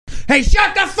Hey,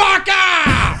 shut the fuck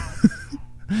up!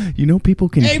 You know, people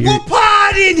can Hey, hear... we'll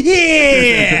pod in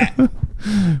here!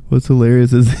 What's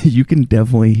hilarious is you can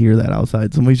definitely hear that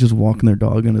outside. Somebody's just walking their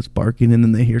dog and it's barking, and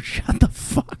then they hear, shut the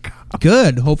fuck up.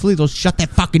 Good. Hopefully they'll shut that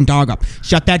fucking dog up.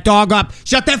 Shut that dog up.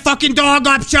 Shut that fucking dog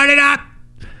up. Shut it up.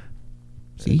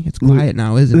 See, it's quiet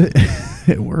now, isn't it?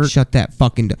 It works. Shut that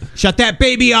fucking... Shut that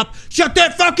baby up. Shut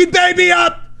that fucking baby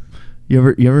up.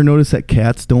 You ever notice that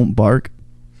cats don't bark?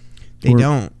 They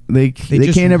don't. They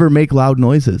just, can't ever make loud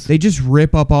noises. They just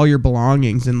rip up all your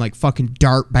belongings and like fucking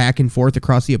dart back and forth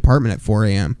across the apartment at 4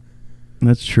 a.m.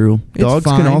 That's true. Dogs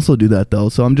can also do that though.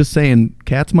 So I'm just saying,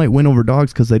 cats might win over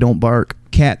dogs because they don't bark.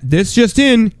 This just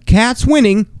in, cats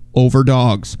winning over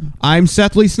dogs. I'm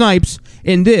Seth Lee Snipes,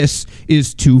 and this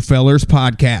is Two Fellers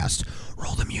Podcast.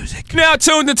 Roll the music. Now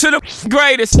tuned into the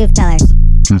greatest. Two fellers.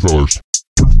 Two fellers.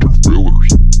 Two fellers.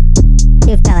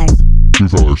 Two fellers. Two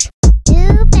fellers.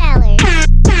 Two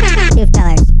fellers. Two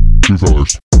fellers. Two fellers. Two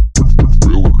fellers.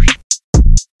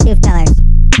 Two fellers.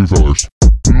 Two fellers.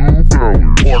 Two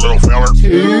fellers. Poor little feller.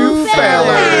 Two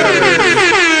fellers. You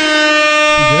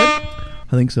good?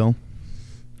 I think so.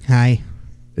 Hi.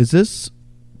 Is this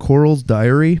Coral's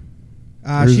diary?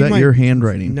 Or is that your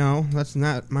handwriting? No, that's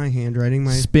not my handwriting.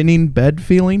 Spinning bed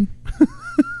feeling?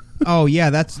 Oh yeah,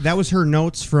 that was her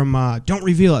notes from Don't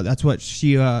Reveal It. That's what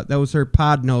she that was her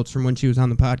pod notes from when she was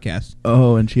on the podcast.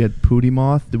 Oh, and she had Pootie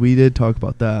Moth. We did talk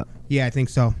about that. Yeah, I think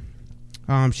so.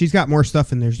 She's got more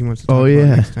stuff in there she wants to talk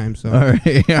about next time. So all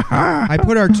right. I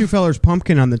put our Two Fellers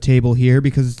pumpkin on the table here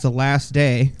because it's the last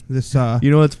day. This You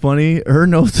know what's funny? Her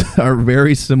notes are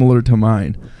very similar to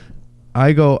mine.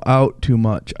 I go out too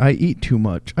much. I eat too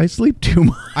much. I sleep too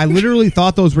much. I literally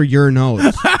thought those were your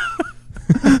notes.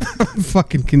 I'm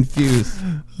fucking confused.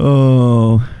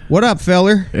 Oh. What up,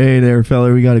 feller? Hey there,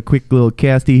 feller. We got a quick little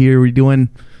casty here we're doing.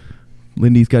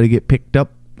 Lindy's got to get picked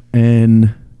up,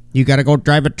 and... You got to go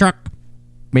drive a truck.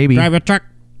 Maybe. Drive a truck.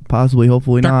 Possibly,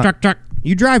 hopefully truck, not. Truck, truck.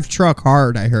 You drive truck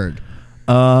hard, I heard.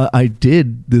 I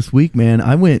did this week, man.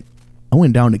 I went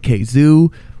down to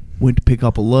Kazoo, went to pick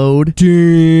up a load. Damn.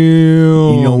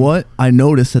 You know what? I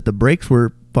noticed that the brakes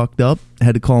were fucked up. I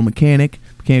had to call a mechanic.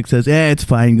 Mechanic says, it's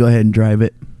fine. Go ahead and drive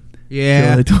it.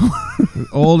 Yeah.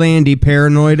 Old Andy,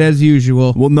 paranoid as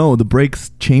usual. Well, no, the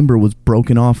brakes chamber was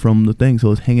broken off from the thing, so it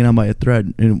was hanging on by a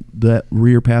thread, and that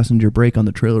rear passenger brake on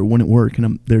the trailer wouldn't work.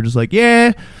 And they're just like,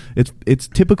 yeah, it's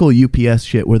typical UPS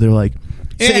shit where they're like,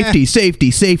 safety, safety,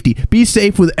 safety, be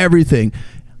safe with everything.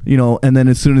 You know, and then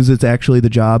as soon as it's actually the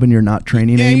job and you're not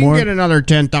training anymore, you get another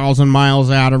 10,000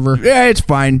 miles out of her. Yeah, it's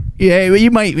fine. Yeah,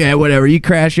 you might, whatever. You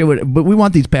crash it, but we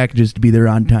want these packages to be there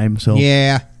on time. So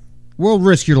yeah, we'll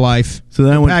risk your life. So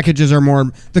then packages are more.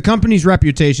 The company's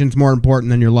reputation's more important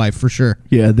than your life for sure.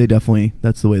 Yeah, they definitely.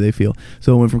 That's the way they feel.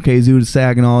 So I went from Kazoo to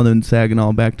Saginaw, then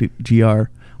Saginaw back to GR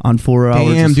on 4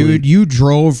 hours. Damn, dude, you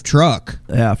drove truck.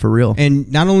 Yeah, for real.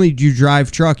 And not only did you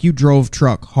drive truck, you drove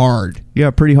truck hard.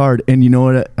 Yeah, pretty hard. And you know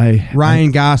what?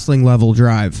 Ryan Gosling level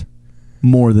drive.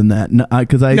 More than that,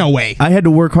 because no way. I had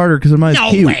to work harder because I'm not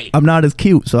as cute. Way. I'm not as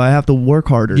cute, so I have to work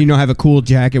harder. You know, have a cool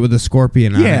jacket with a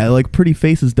scorpion on it. Yeah, like pretty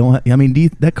faces don't. I mean,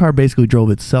 that car basically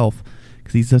drove itself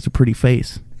because he's such a pretty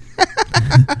face.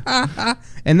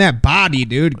 And that body,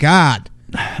 dude. God,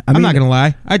 I'm not gonna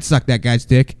lie. I'd suck that guy's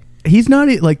dick. He's not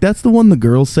like that's the one the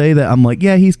girls say that I'm like,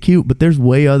 yeah, he's cute, but there's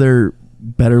way other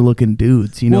better looking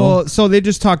dudes, you know. Well, so they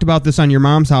just talked about this on your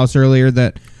mom's house earlier.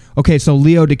 That okay, so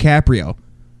Leo DiCaprio,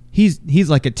 he's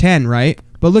like a 10, right?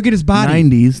 But look at his body.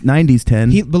 90s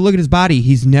 10. But look at his body.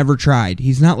 He's never tried.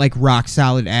 He's not like rock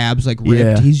solid abs, like ripped.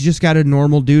 Yeah. He's just got a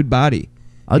normal dude body.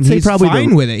 I'd say he's probably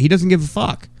fine with it. He doesn't give a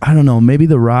fuck. I don't know. Maybe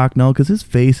The Rock, no, because his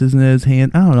face isn't as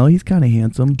hand. I don't know. He's kind of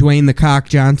handsome. Dwayne the Cock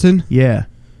Johnson. Yeah.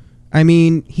 I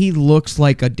mean, he looks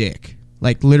like a dick.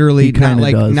 Like literally,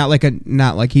 not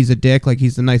like he's a dick. Like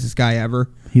he's the nicest guy ever.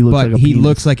 He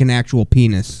looks like an actual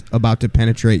penis about to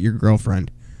penetrate your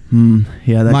girlfriend.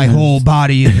 Yeah, my whole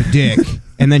body is a dick.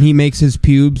 And then he makes his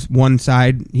pubes one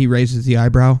side. He raises the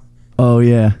eyebrow. Oh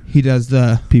yeah, he does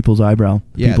the people's eyebrow.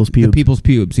 Yeah, people's pubes. The people's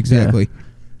pubes. Exactly.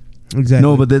 Yeah. Exactly.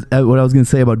 No, but what I was gonna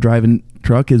say about driving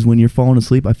truck is when you're falling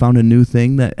asleep, I found a new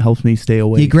thing that helps me stay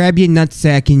awake. You grab your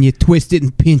nutsack and you twist it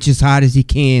and pinch as hard as you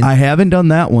can. I haven't done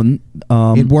that one.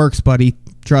 It works, buddy.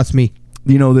 Trust me.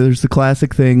 You know, there's the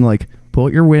classic thing like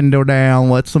put your window down,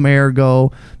 let some air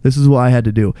go. This is what I had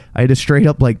to do. I had to straight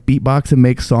up like beatbox and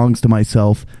make songs to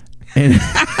myself. And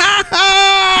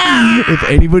If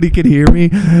anybody could hear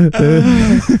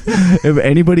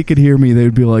me,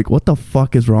 they'd be like, "What the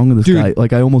fuck is wrong with this Dude. guy?"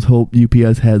 Like, I almost hope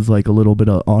UPS has like a little bit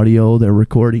of audio they're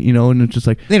recording, and it's just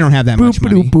like, They don't have that much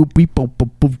money. boop, beep, boop,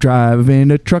 boop, boop,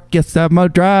 driving a truck. Yes, I'm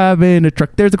driving a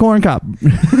truck. There's a corn cob.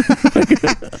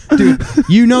 Dude,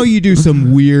 you do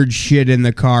some weird shit in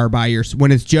the car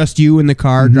when it's just you in the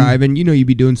car driving. You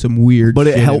be doing some weird But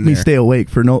shit it helped in me there. stay awake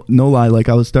for no lie. Like,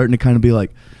 I was starting to kind of be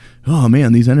like, oh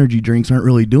man, these energy drinks aren't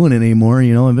really doing it anymore.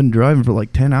 I've been driving for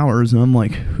like 10 hours and I'm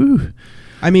like, whew.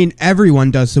 I mean, everyone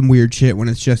does some weird shit when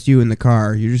it's just you in the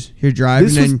car. You're driving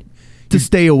This was and to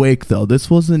stay awake though. This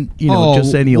wasn't,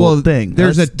 just any old thing.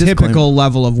 There's That's a typical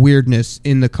level of weirdness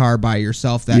in the car by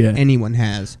yourself that Yeah. anyone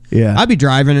has. Yeah. I'd be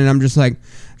driving and I'm just like,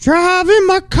 driving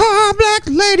my car, black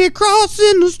lady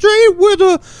crossing the street with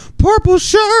a purple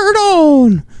shirt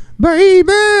on,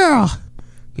 baby.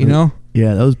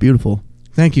 Yeah, that was beautiful.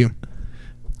 Thank you.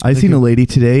 I seen a lady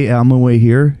today on my way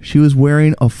here. She was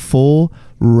wearing a full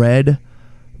red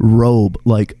robe,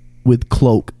 like with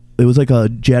cloak. It was like a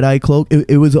Jedi cloak.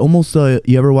 It was almost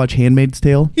you ever watch Handmaid's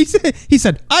Tale? He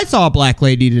said, I saw a black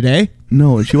lady today.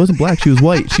 No, she wasn't black. She was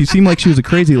white. She seemed like she was a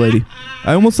crazy lady.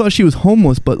 I almost thought she was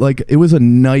homeless, but like it was a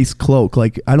nice cloak.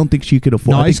 Like I don't think she could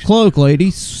afford. Nice cloak, lady.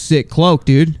 Sick cloak,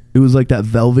 dude. It was like that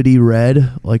velvety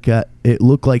red, like that. It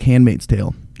looked like Handmaid's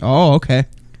Tale. Oh, okay.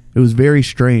 It was very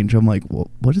strange. I'm like,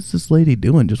 well, what is this lady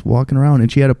doing? Just walking around,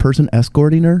 and she had a person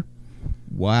escorting her.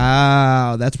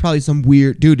 Wow, that's probably some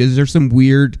weird... Dude, is there some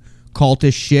weird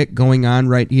cultish shit going on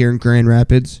right here in Grand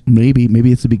Rapids? Maybe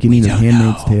it's the beginning of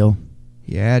Handmaid's Tale.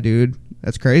 Yeah, dude.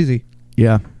 That's crazy.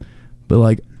 Yeah, but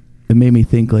like, it made me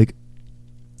think like,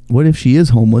 what if she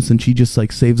is homeless and she just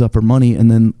like saves up her money and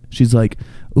then she's like,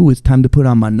 ooh, it's time to put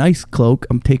on my nice cloak.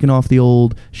 I'm taking off the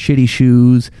old shitty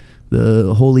shoes,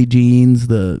 the holy jeans,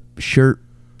 the shirt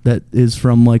that is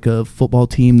from like a football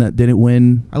team that didn't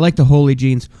win. I like the holy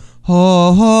jeans.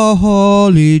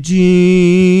 Holy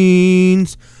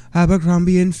jeans,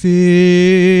 Abercrombie and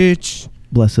Fitch.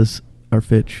 Bless us, our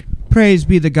Fitch. Praise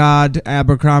be the God,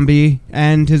 Abercrombie,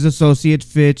 and his associate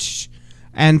Fitch.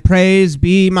 And praise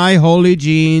be my holy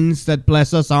jeans that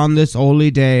bless us on this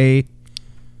holy day.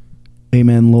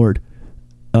 Amen, Lord.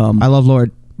 I love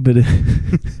Lord. But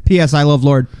P.S. I love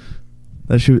Lord.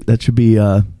 that should be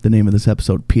the name of this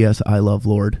episode. P.S. I love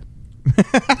Lord.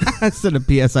 Instead of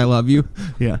P.S. I love you.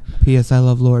 Yeah. P.S. I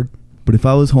love Lord. But if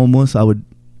I was homeless, I would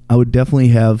definitely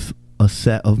have a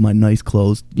set of my nice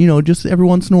clothes. Just every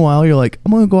once in a while, you're like,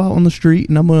 I'm gonna go out on the street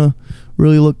and I'm gonna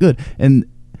really look good. And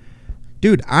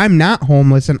Dude, I'm not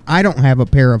homeless and I don't have a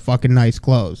pair of fucking nice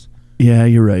clothes. yeah,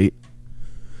 you're right.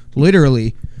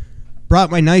 Literally.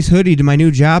 Brought my nice hoodie to my new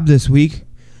job this week.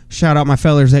 Shout out my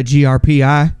fellers at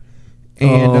GRPI.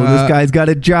 And, this guy's got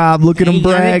a job. Look at him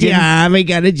bragging. I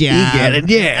got a job. He got a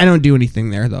job. I don't do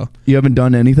anything there, though. You haven't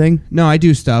done anything? No, I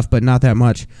do stuff, but not that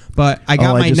much. But I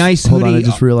got my nice hoodie. Hold on, I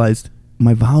just realized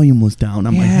my volume was down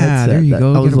on my headset. There you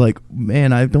go. I was like,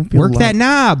 man, I don't feel Work loud. that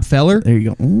knob, feller. There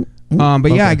you go. But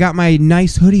yeah, Okay. I got my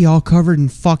nice hoodie all covered in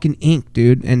fucking ink,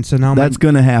 dude. And so now That's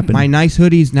gonna happen. my nice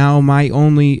hoodie's now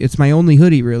it's my only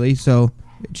hoodie, really. So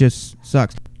it just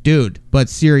sucks. Dude, but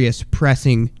serious,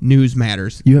 pressing news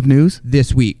matters You have news?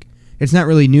 this week. It's not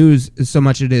really news so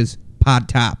much it is pod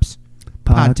tops.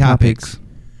 Pod topics.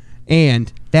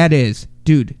 And that is,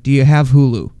 dude, do you have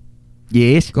Hulu?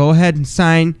 Yes. Go ahead and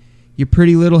sign your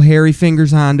pretty little hairy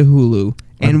fingers onto Hulu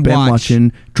and I've been watch.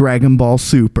 watching Dragon Ball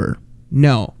Super.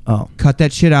 No. Oh. Cut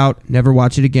that shit out. Never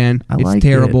watch it again. I It's like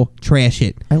terrible. Trash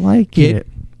it. I like Get it.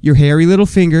 your hairy little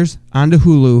fingers onto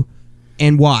Hulu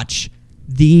and watch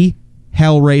the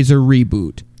Hellraiser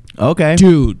reboot. Okay.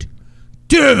 Dude.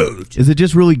 Is it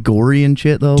just really gory and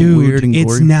shit though? Dude, Weird and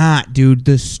it's gory? not, dude.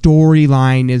 The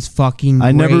storyline is fucking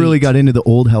I never great. really got into the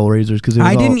old Hellraisers because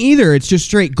I didn't either. It's just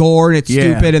straight gore and it's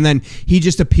Yeah. stupid. And then he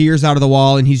just appears out of the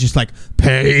wall and he's just like,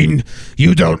 pain.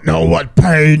 You don't know what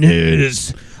pain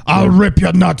is. I'll rip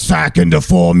your nutsack into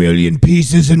 4 million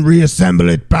pieces and reassemble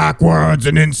it backwards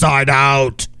and inside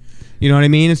out. You know what I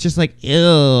mean? It's just like, ew.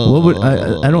 What would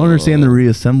I don't understand the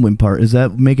reassembling part. Does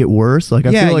that make it worse? Like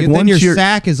I feel like then once your you're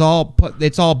sack is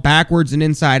it's all backwards and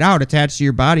inside out attached to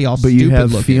your body, all but stupid you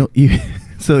have looking.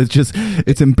 so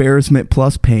it's embarrassment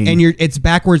plus pain. And it's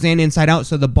backwards and inside out,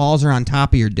 so the balls are on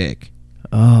top of your dick.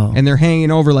 oh. And they're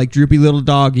hanging over like droopy little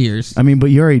dog ears. I mean,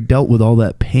 but you already dealt with all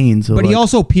that pain, so But he like,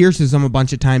 also pierces them a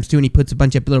bunch of times too, and he puts a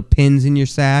bunch of little pins in your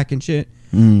sack and shit.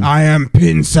 Mm. I am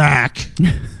pin sack.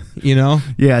 You know?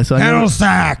 yeah, so Hell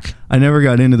sack. I never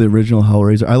got into the original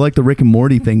Hellraiser. I like the Rick and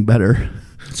Morty thing better.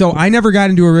 So I never got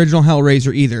into original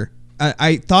Hellraiser either.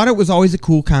 I thought it was always a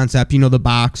cool concept, you know, the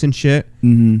box and shit.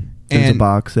 Mm-hmm. There's a And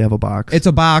box. They have a box. it's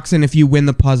a box, and if you win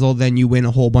the puzzle, then you win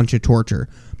a whole bunch of torture.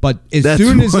 But as That's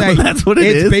soon as what- that's what it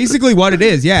it's is? basically what it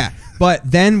is, yeah. But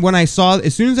then when as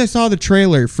soon as I saw the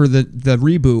trailer for the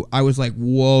reboot, I was like,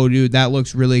 whoa, dude, that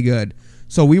looks really good.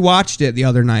 So we watched it the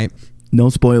other night. No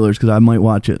spoilers because I might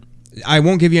watch it. I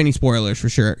won't give you any spoilers for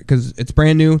sure because it's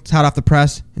brand new, it's hot off the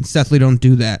press, and Seth Lee don't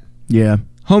do that. Yeah.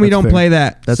 Homie that's don't fair. play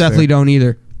that. That's Seth fair. Lee don't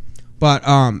either. But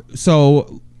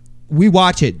so we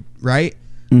watch it, right?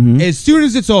 Mm-hmm. As soon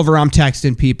as it's over, I'm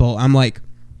texting people. I'm like,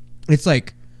 it's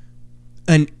like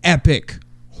an epic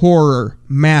horror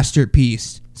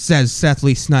masterpiece, says Seth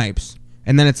Lee Snipes.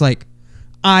 And then it's like,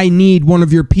 I need one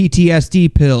of your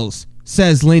PTSD pills,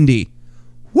 says Lindy.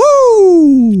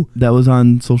 Woo! That was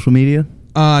on social media?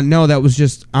 No, that was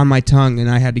just on my tongue and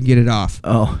I had to get it off.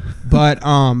 Oh. But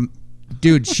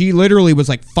dude, she literally was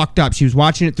like fucked up. She was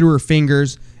watching it through her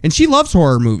fingers, and she loves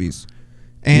horror movies.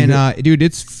 And dude,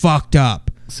 it's fucked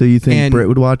up. So you think And- Britt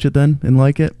would watch it then and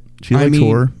like it? She likes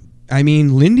horror. I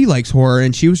mean, Lindy likes horror,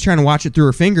 and she was trying to watch it through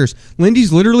her fingers.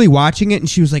 Lindy's literally watching it, and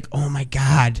she was like, "Oh my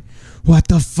god, what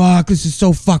the fuck? This is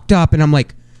so fucked up." And I'm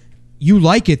like, "You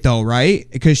like it though, right?"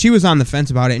 Because she was on the fence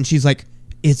about it, and she's like,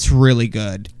 "It's really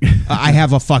good. I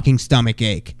have a fucking stomach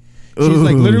ache." She's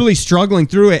like Ooh. literally struggling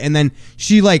through it, and then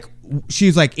she's like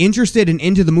interested and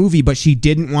into the movie, but she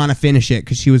didn't want to finish it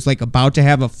because she was like about to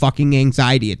have a fucking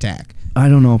anxiety attack. I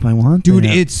don't know if I want Dude,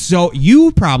 that. it's so...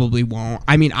 You probably won't.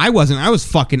 I mean, I wasn't. I was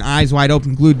fucking eyes wide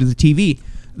open, glued to the TV.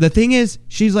 The thing is,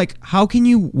 she's like, how can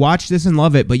you watch this and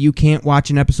love it, but you can't watch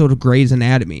an episode of Grey's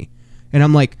Anatomy? And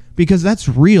I'm like, because that's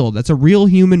real. That's a real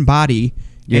human body.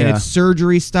 And Yeah. it's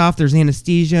surgery stuff. There's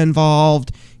anesthesia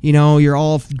involved. You know, you're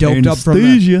all doped up from the...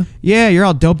 Anesthesia. Yeah, you're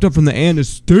all doped up from the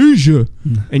anesthesia.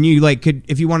 And you, like, could...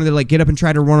 If you wanted to, like, get up and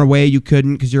try to run away, you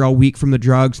couldn't because you're all weak from the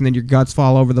drugs, and then your guts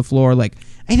fall over the floor. Like,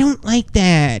 I don't like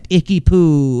that. Icky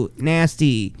poo.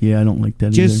 Nasty. Yeah, I don't like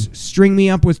that Just either. string me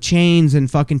up with chains and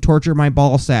fucking torture my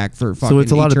ball sack for fucking So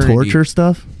it's a lot eternity. of torture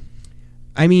stuff?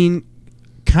 I mean,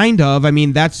 kind of. I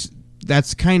mean, that's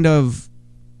kind of...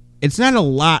 It's not a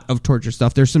lot of torture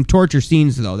stuff. There's some torture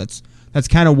scenes, though. That's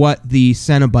kind of what the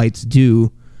Cenobites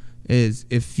do, is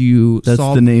if you That's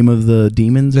solve... the name of the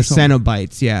demons The or something?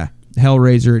 Cenobites, yeah.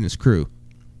 Hellraiser and his crew.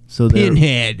 So they're,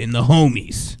 Pinhead and the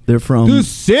homies. they're from... The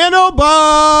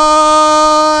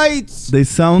Cenobites! They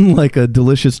sound like a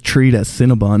delicious treat at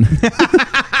Cinnabon.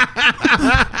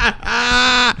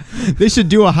 They should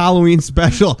do a Halloween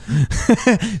special.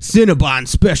 Cinnabon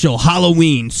special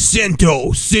Halloween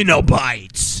Cento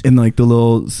Cenobites. And like the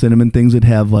little cinnamon things would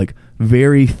have like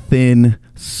very thin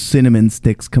cinnamon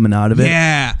sticks coming out of it.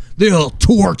 Yeah, they'll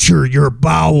torture your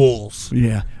bowels.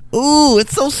 Yeah. Ooh,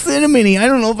 it's so cinnamony. I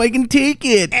don't know if I can take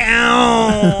it.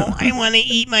 Ow, I want to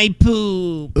eat my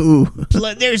poop. Ooh.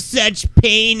 There's such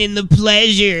pain in the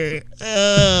pleasure.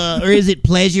 Or is it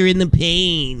pleasure in the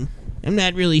pain? I'm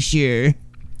not really sure.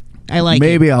 I like it.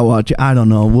 Maybe I'll watch it. I don't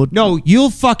know. No, you'll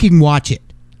fucking watch it.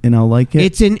 And I'll like it.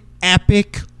 It's an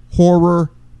epic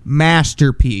horror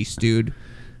masterpiece, dude.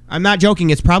 I'm not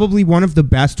joking. It's probably one of the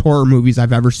best horror movies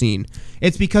I've ever seen.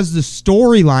 It's because the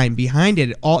storyline behind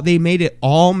it, they made it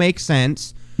all make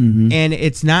sense. Mm-hmm. And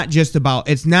it's not just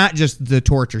the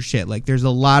torture shit. Like, there's a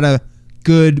lot of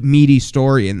good, meaty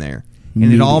story in there.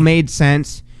 And it all made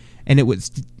sense. And it was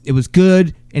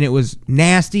good, and it was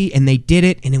nasty, and they did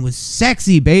it, and it was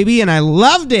sexy, baby, and I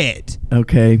loved it.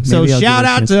 Okay. So maybe I'll shout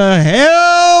give it a out chance. to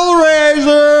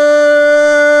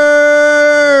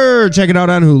Hellraiser. Check it out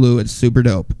on Hulu. It's super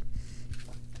dope.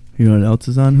 You know what else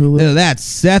is on Hulu? Now, that's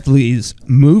Seth Lee's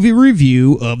movie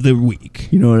review of the week.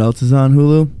 You know what else is on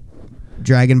Hulu?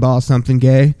 Dragon Ball something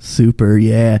gay? Super,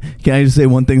 yeah. Can I just say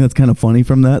one thing that's kind of funny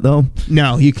from that, though?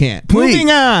 No, you can't. Please. Moving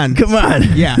on. Come on.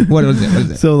 Yeah, what was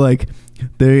it? So, like,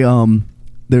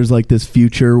 there's, like, this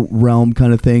future realm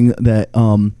kind of thing that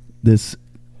this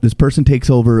person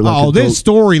takes over. Like, This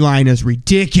storyline is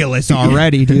ridiculous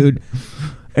already, dude.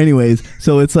 Anyways,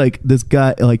 so it's like this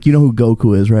guy, like, you know who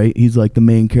Goku is, right? He's like the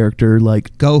main character,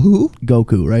 like Go who?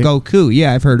 Goku, right? Goku.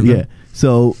 Yeah, I've heard of Yeah. him.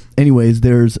 So, anyways,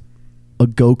 there's a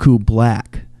Goku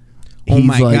Black. Oh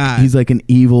my God. He's like an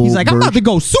evil. He's like, I'm about to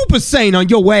go Super Saiyan on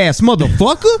your ass,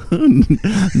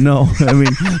 motherfucker. No, I mean,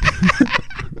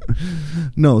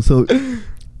 no. So,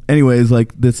 anyways,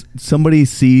 like somebody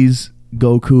sees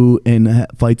Goku and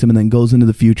fights him, and then goes into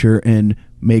the future and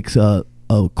makes a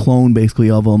clone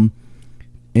basically of him,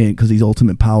 and because he's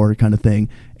ultimate power kind of thing.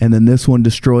 And then this one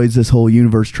destroys this whole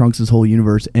universe, Trunks' this whole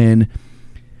universe, and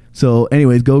so,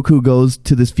 anyways, Goku goes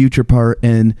to this future part,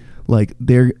 and like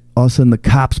they're all of a sudden the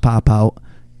cops pop out,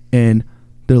 and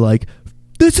they're like,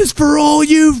 this is for all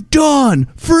you've done.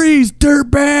 Freeze,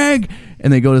 dirtbag.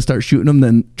 And they go to start shooting him.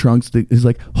 Then Trunks is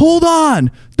like, hold on.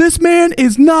 This man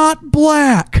is not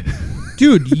black.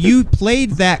 Dude, you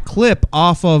played that clip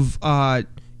off of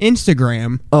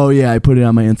Instagram. Oh, yeah. I put it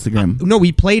on my Instagram. No,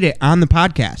 we played it on the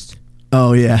podcast.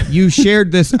 Oh, yeah. You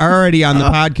shared this already on the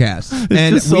podcast.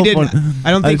 And just so we didn't. fun.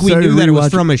 I don't think I we started knew that it was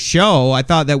rewatching- from a show. I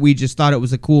thought that we just thought it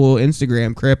was a cool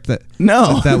Instagram clip that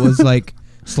No. that was like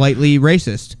slightly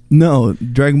racist. No,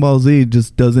 Dragon Ball Z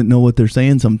just doesn't know what they're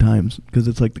saying sometimes because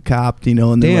it's like the cop, you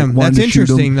know, and they Damn, like, wanted that's to shoot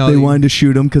interesting, him. though. They wanted to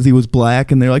shoot him because he was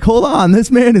black, and they're like, hold on, this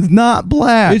man is not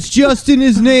black. It's just in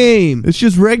his name. It's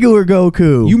just regular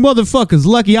Goku. You motherfuckers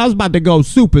lucky I was about to go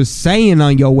Super Saiyan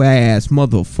on your ass,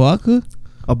 motherfucker.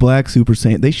 A black Super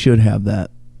Saiyan. They should have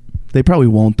that. They probably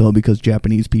won't, though, because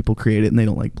Japanese people create it, and they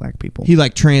don't like black people. He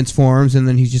like transforms, and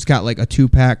then he's just got like a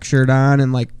 2-pack shirt on,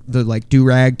 and like the like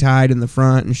do-rag tied in the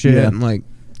front and shit, Yeah. and like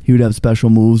He would have special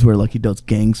moves where, like, he does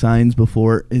gang signs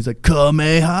before. He's like,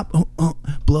 Kamehop,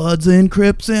 Bloods and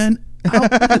Crips and...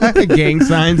 gang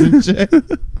signs and shit.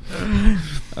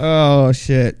 Oh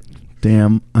shit!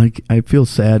 Damn, I feel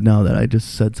sad now that I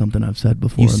just said something I've said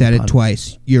before. You said it podcast.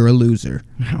 twice. You're a loser.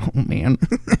 Oh, man.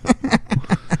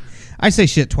 I say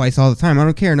shit twice all the time. I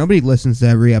don't care. Nobody listens to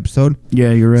every episode.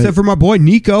 Yeah, you're right. Except for my boy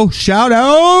Nico. Shout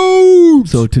out!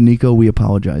 So to Nico, we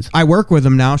apologize. I work with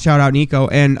him now. Shout out Nico.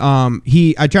 And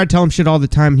I try to tell him shit all the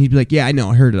time. And he'd be like, yeah, I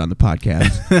know. I heard it on the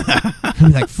podcast. I'd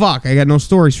be like, fuck. I got no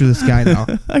stories for this guy now.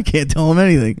 I can't tell him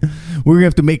anything. We're going to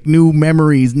have to make new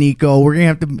memories, Nico. We're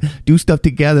going to have to do stuff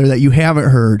together that you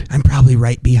haven't heard. I'm probably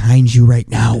right behind you right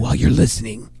now while you're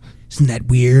listening. Isn't that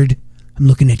weird? I'm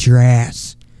looking at your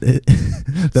ass.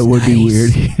 That would be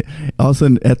nice. weird. All of a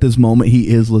sudden, at this moment, he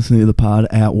is listening to the pod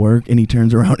at work, and he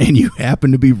turns around, and you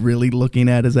happen to be really looking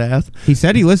at his ass. He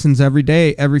said he listens every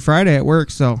day, every Friday at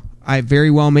work, so I very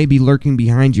well may be lurking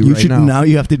behind you, You right should now. now.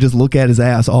 You have to just look at his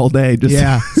ass all day. Just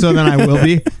Yeah, so then I will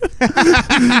be.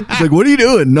 It's like, what are you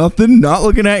doing? Nothing. Not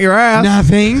looking at your ass.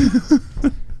 Nothing.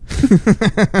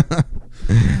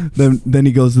 Then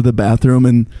he goes to the bathroom,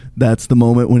 and that's the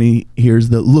moment when he hears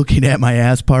the looking at my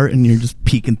ass part, and you're just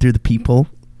peeking through the peephole.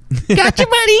 Gotcha,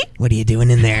 buddy. What are you doing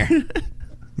in there?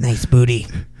 Nice booty.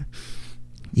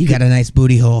 You got a nice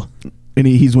booty hole. And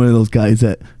he's one of those guys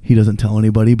that he doesn't tell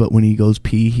anybody, but when he goes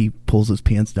pee, he pulls his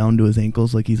pants down to his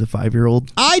ankles like he's a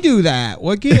 5-year-old. I do that.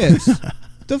 What gives?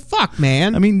 The fuck,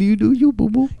 man? I mean, you do you,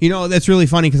 boo-boo. You know, that's really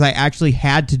funny because I actually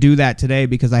had to do that today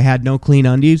because I had no clean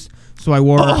undies. So I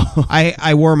wore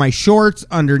I wore my shorts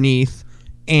underneath,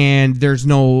 and there's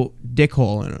no dick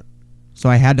hole in it. So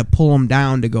I had to pull them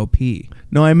down to go pee.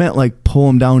 No, I meant like pull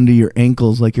them down to your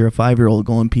ankles like you're a 5-year-old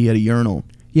going pee at a urinal.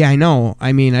 Yeah, I know.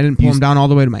 I mean, I didn't pull them down all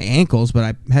the way to my ankles, but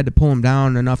I had to pull them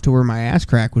down enough to where my ass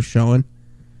crack was showing.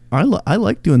 I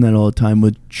like doing that all the time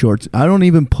with shorts. I don't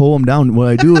even pull them down. What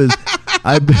I do is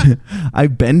I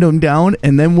bend them down,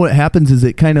 and then what happens is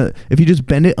it kind of, if you just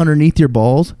bend it underneath your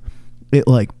balls, it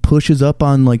like pushes up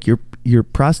on like your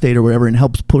prostate or whatever and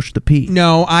helps push the pee.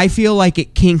 No, I feel like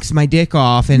it kinks my dick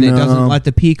off, and it doesn't let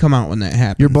the pee come out when that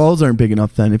happens. Your balls aren't big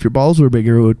enough then. If your balls were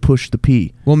bigger, it would push the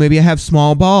pee. Well, maybe I have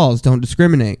small balls. Don't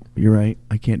discriminate. You're right.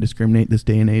 I can't discriminate this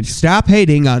day and age. Stop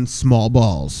hating on small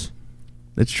balls.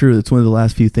 That's true. That's one of the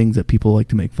last few things that people like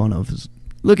to make fun of is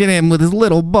look at him with his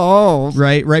little balls.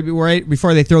 Right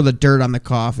before they throw the dirt on the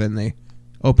coffin, they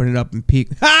open it up and peek.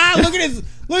 Ah! Look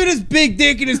at his big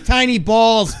dick and his tiny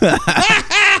balls. All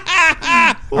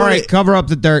right, cover up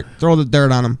the dirt. Throw the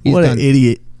dirt on him. He's What done. an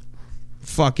idiot.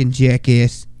 Fucking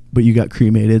jackass. But you got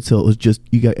cremated, so it was just,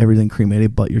 you got everything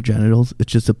cremated but your genitals.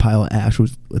 It's just a pile of ash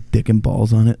with dick and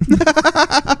balls on it.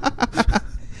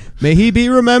 May he be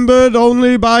remembered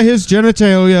only by his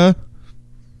genitalia.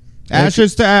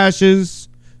 Ashes to ashes,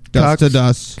 dust to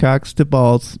dust. Cocks to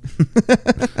balls.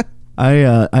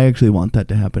 I actually want that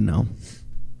to happen now.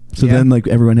 So Yeah. then like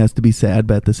everyone has to be sad,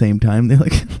 but at the same time they're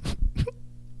like,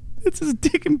 it's his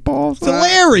dick and balls. It's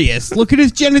hilarious. Look at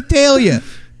his genitalia.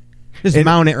 Just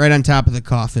mount it right on top of the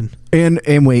coffin. And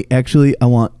wait, actually, I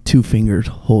want 2 fingers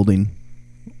holding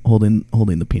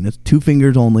the penis. 2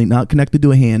 fingers only, not connected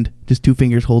to a hand. Just 2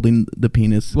 fingers holding the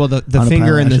penis. Well, the on a finger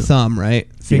pile of and the ashes. thum, right?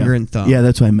 Finger Yeah. and thumb. Yeah,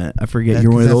 that's what I meant. I forget. That's-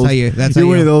 You're one of that's those. how you- that's you're how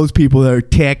one you- of those people that are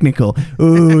technical.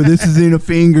 Oh, this isn't a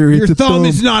finger. Your It's a thumb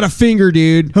is not a finger,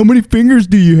 dude. How many fingers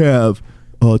do you have?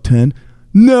 10.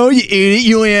 No, you idiot.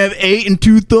 You only have 8 and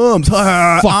 2 thumbs.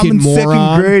 I'm Fucking in moron.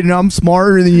 2nd grade and I'm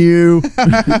smarter than you.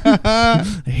 I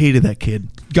hated that kid.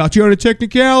 Got you on a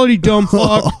technicality, dumb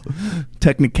fuck.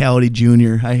 Technicality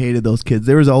Junior. I hated those kids.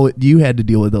 There was always, you had to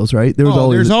deal with those, right? There was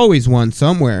always. There's always one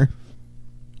somewhere.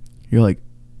 You're like,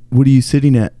 what are you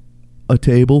sitting at? a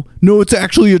table. No, it's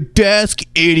actually a desk,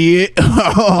 idiot.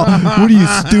 What are you,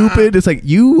 stupid? It's like,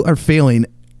 you are failing,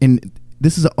 and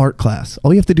this is an art class.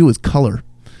 All you have to do is color.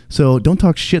 So don't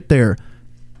talk shit there,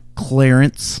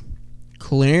 Clarence.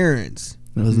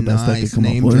 That was the best I could come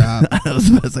name up with. drop. That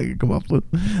was the best I could come up with.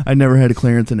 I never had a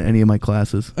Clarence in any of my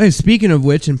classes. Hey, speaking of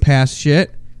which, and past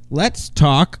shit, let's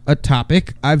talk a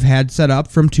topic I've had set up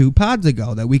from 2 pods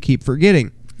ago that we keep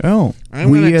forgetting. Oh,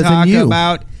 I'm going to talk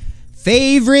about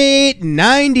favorite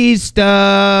 90s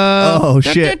stuff. Oh,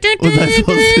 shit. Was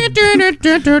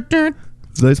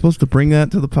I supposed to bring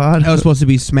that to the pod? That was supposed to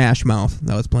be Smash Mouth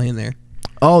that was playing there.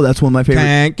 Oh, that's one of my favorite.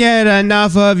 Can't get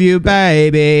enough of you,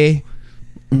 baby.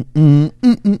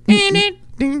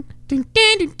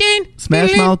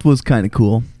 Smash Mouth was kind of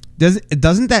cool.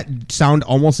 Doesn't that sound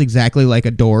almost exactly like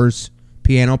a Doors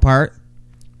piano part?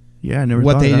 Yeah, I never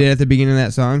what thought they of that. did at the beginning of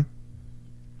that song.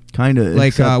 Kind of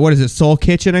Like what is it? Soul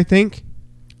Kitchen, I think.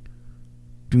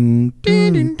 Yeah,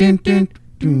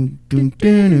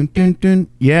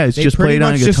 it's They just pretty played on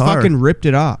a much guitar. just fucking ripped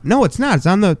it off. No, it's not. It's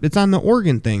on the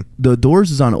organ thing. The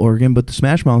Doors is on organ, but the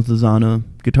Smash Mouth is on a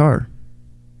guitar,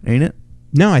 ain't it?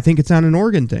 No, I think it's on an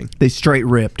organ thing. They straight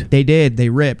ripped. They did. They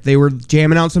ripped. They were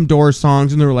jamming out some Doors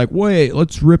songs, and they were like, "Wait,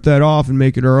 let's rip that off and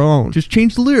make it our own." Just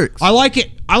change the lyrics. I like it.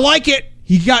 I like it.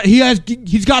 He's got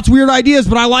some weird ideas,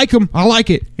 but I like him. I like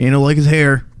it. Ain't no like his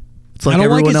hair. It's like I don't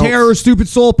like everyone his else. hair or stupid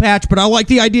soul patch, but I like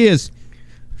the ideas.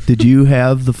 Did you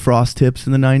have the frost tips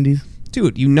in the 90s?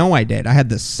 Dude, you know I did. I had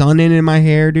the sun in my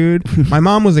hair, dude. My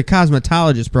mom was a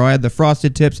cosmetologist, bro. I had the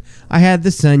frosted tips. I had the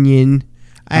Sunyon.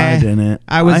 I didn't.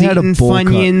 I was had eating a bowl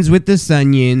Funyuns with the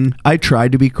Sunyon. I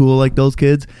tried to be cool like those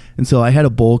kids, and so I had a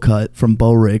bowl cut from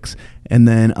Bo Ricks, and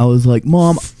then I was like,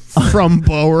 Mom... From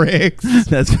Bo Ricks.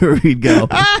 That's where we'd go.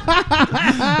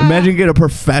 Imagine get a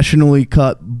professionally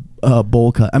cut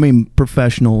bowl cut. I mean,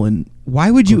 professional and...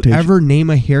 Why would you quotation. ever name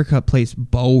a haircut place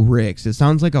Bo Ricks? It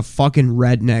sounds like a fucking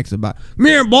redneck's about,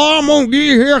 man, boy, I'm going to give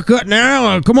you a haircut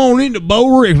now. Come on into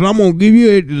Bo Ricks. I'm going to give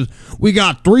you, we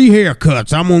got 3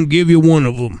 haircuts. I'm going to give you one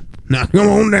of them. Now, come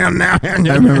on down now. I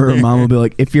remember her mom would be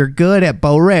like, if you're good at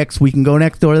Bo Ricks, we can go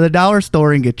next door to the dollar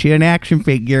store and get you an action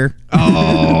figure.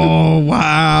 Oh,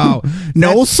 wow.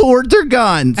 No swords or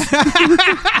guns.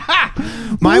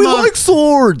 My we mom- like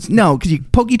swords. No, because you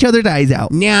poke each other's eyes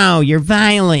out. No, you're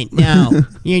violent. No,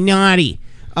 you're naughty.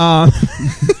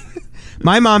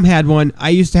 My mom had one.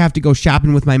 I used to have to go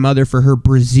shopping with my mother for her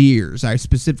brassieres. I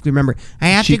specifically remember, I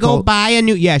have She to go called- buy a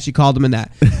new... Yeah, she called them in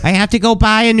that. I have to go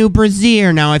buy a new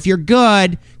brassiere now if you're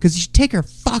good. Because she'd take her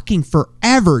fucking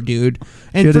forever, dude.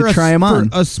 And You had to try 'em on.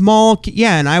 For a small...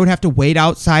 Yeah, and I would have to wait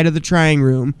outside of the trying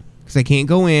room. Because I can't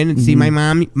go in and see my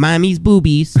mommy's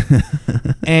boobies.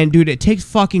 And, dude, it takes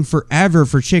fucking forever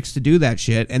for chicks to do that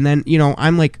shit. And then, you know,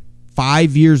 I'm like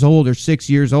 5 years old or 6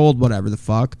 years old, whatever the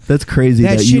fuck. That's crazy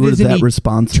that shit you were is an that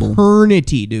responsible.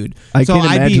 Eternity, dude. I So can't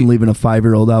I'd imagine be- leaving a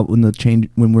 5-year-old out when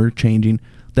we're changing.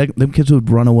 Them kids would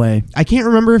run away. I can't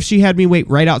remember if she had me wait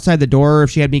right outside the door or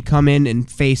if she had me come in and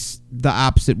face the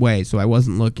opposite way, so I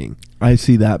wasn't looking. I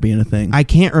see that being a thing. I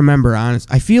can't remember, honest.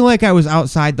 I feel like I was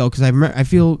outside though, because I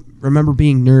remember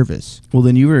being nervous. Well,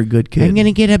 then you were a good kid. I'm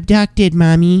gonna get abducted,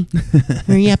 mommy.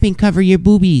 Hurry up and cover your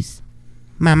boobies,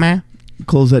 mama.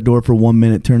 Close that door for 1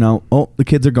 minute. Turn out, oh, the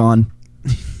kids are gone.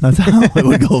 That's how it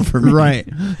would go for me. Right.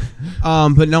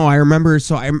 But no, I remember.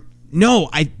 So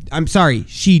I'm sorry.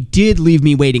 She did leave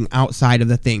me waiting outside of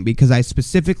the thing because I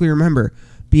specifically remember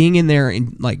being in there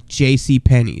in like J.C.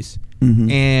 Penney's,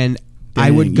 and I Dang,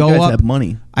 I would go you guys up. have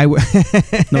money. I would.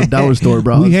 No dollar store,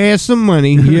 bro. We had some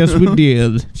money. Yes, we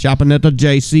did. Shopping at the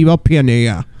J.C. Penney.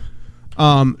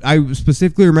 I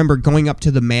specifically remember going up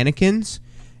to the mannequins,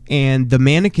 and the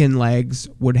mannequin legs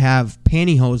would have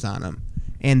pantyhose on them,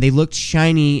 and they looked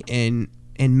shiny and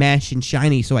mesh and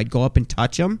shiny. So I'd go up and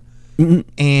touch them,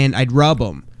 and I'd rub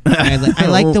them. I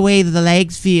like the way the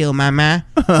legs feel, mama.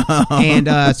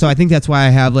 And so I think that's why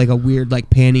I have like a weird like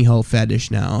pantyhose fetish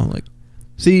now. Like,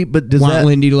 See, but does want that...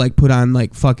 Lindy to like put on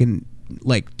like fucking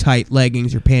like tight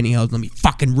leggings or pantyhose. Let me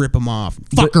fucking rip them off.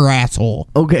 Fuck her asshole.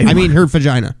 Okay. I mean her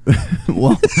vagina.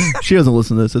 Well, she doesn't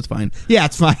listen to this. It's fine. Yeah,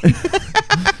 it's fine.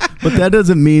 But that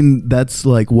doesn't mean that's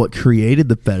like what created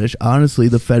the fetish. Honestly,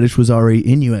 the fetish was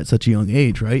already in you at such a young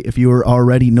age, right? If you were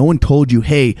already, no one told you,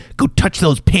 hey, go touch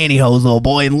those pantyhose, little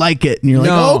boy, and like it. And you're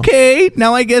No. like, okay,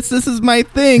 now I guess this is my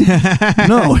thing.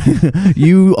 No,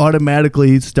 you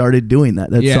automatically started doing that.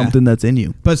 That's Yeah. something that's in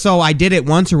you. But so I did it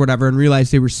once or whatever and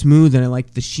realized they were smooth and I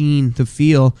liked the sheen, the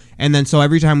feel. And then so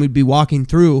every time we'd be walking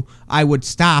through, I would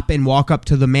stop and walk up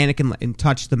to the mannequin and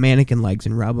touch the mannequin legs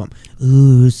and rub them.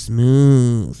 Ooh,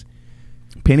 smooth.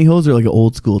 Pantyhose are like an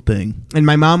old school thing. And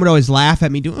my mom would always laugh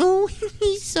at me doing, oh, Oh,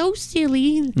 he's so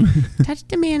silly. Touch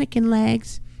the mannequin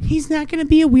legs. He's not going to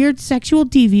be a weird sexual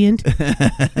deviant.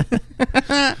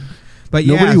 But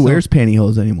yeah, Nobody wears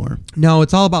pantyhose anymore. No,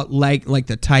 it's all about like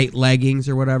the tight leggings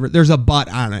or whatever. There's a butt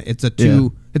on it. It's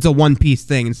it's a one piece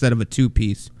thing instead of a two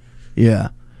piece Yeah.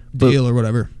 deal or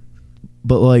whatever.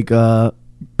 But like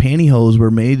pantyhose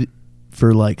were made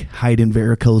for like hiding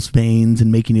varicose veins and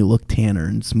making you look tanner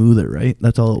and smoother, right?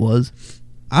 That's all it was.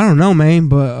 I don't know, man,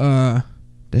 but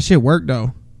that shit worked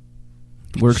though.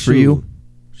 Works for you.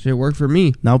 Shit worked for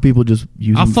me. Now people just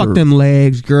use I'll them fuck for, them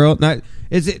legs, girl. Not,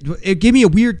 it give me a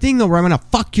weird thing though where I want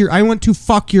to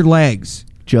fuck your legs.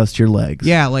 just your legs.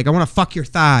 Yeah, like I want to fuck your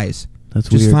thighs. That's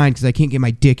just weird. fine because I can't get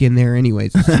my dick in there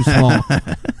anyways. It's too small.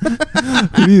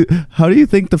 How do you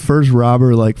think the first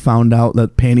robber like found out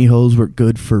that pantyhose were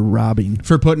good for robbing?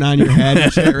 For putting on your head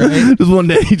and shit, right? Just one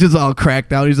day he just all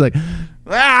cracked out. He's like,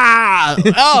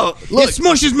 oh, look. It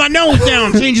smushes my nose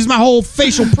down, changes my whole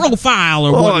facial profile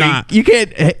or whatnot. You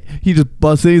can't. He just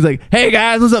busts in. He's like, hey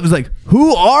guys, what's up? He's like,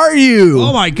 who are you?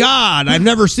 Oh my God, I've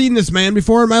never seen this man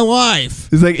before in my life.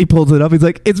 He's like, he pulls it up. He's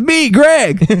like, it's me,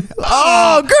 Greg.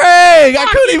 Oh, Greg. I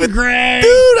couldn't even, Greg.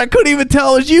 dude, I couldn't even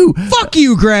tell it was you. Fuck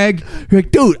you, Greg. You're like,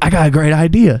 dude, I got a great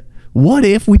idea. What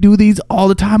if we do these all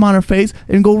the time on our face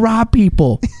and go rob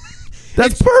people?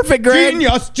 That's perfect, Greg.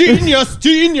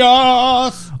 Genius.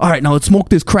 All right, now let's smoke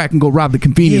this crack and go rob the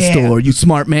convenience Yeah. store, you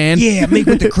smart man. Yeah, make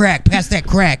with the crack. Pass that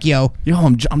crack, yo. Yo,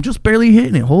 I'm just barely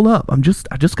hitting it. Hold up. I just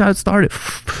got it started.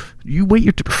 You wait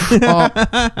your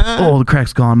oh, the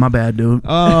crack's gone. My bad, dude.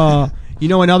 You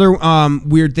know, another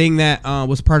weird thing that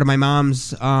was part of my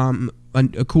mom's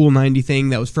a cool 90 thing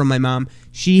that was from my mom.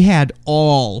 She had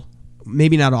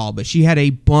maybe not all, but she had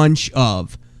a bunch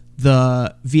of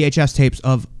the VHS tapes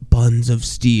of Buns of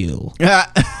Steel.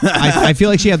 I feel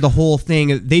like she had the whole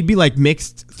thing. They'd be like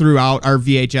mixed throughout our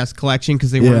VHS collection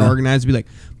because they weren't organized. It'd be like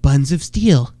Buns of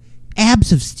Steel,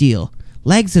 Abs of Steel,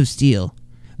 Legs of Steel,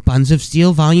 Buns of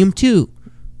Steel Volume 2.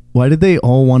 Why did they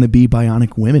all want to be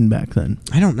bionic women back then?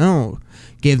 I don't know.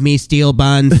 Give me steel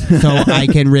buns so I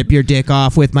can rip your dick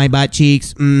off with my butt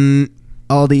cheeks.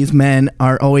 All these men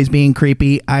are always being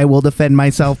creepy. I will defend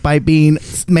myself by being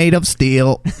made of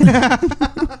steel.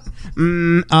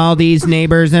 All these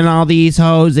neighbors and all these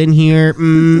hoes in here.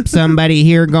 Somebody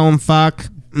here going fuck.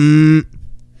 You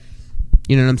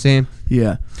know what I'm saying?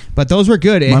 Yeah. But those were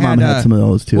good. My mom had some of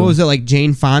those too. What was it, like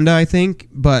Jane Fonda, I think?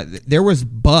 But there was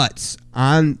butts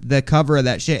on the cover of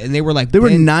that shit, and they were like... They were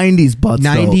 90s butts,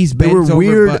 90s though. They were bent over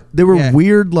weird. butt. They were Yeah.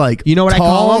 weird, like... You know what I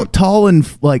call them? Tall and,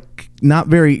 like, not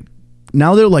very...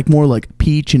 Now they're, like, more like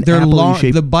peach and They're apple long.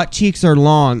 shaped. The butt cheeks are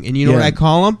long, and you know what I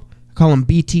call them? I call them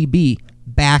BTB.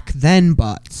 Back then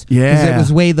butts. Yeah. Because it was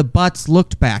the way the butts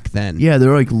looked back then. Yeah, they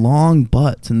were, like, long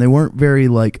butts, and they weren't very,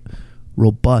 like,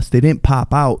 robust. They didn't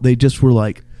pop out. They just were,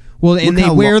 like... Well, and Look they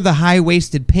how wear the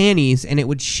high-waisted panties, and it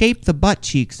would shape the butt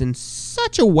cheeks in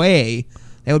such a way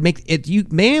that would make it. You,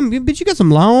 man, but you got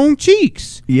some long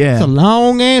cheeks. Yeah. It's a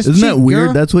long ass. Isn't that cheek, weird?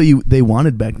 girl. That's what they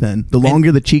wanted back then. The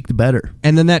longer the cheek, the better.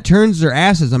 And then that turns their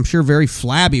asses, I'm sure, very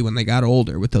flabby when they got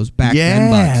older with those back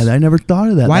then butts. Yeah, I never thought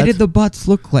of that. Why did the butts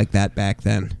look like that back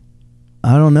then?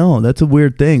 I don't know. That's a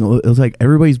weird thing. It was like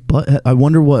everybody's butt. I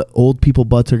wonder what old people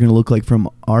butts are going to look like from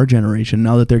our generation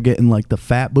now that they're getting like the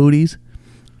fat booties,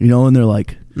 you know, and they're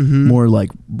like more like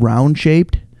round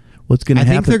shaped. What's going to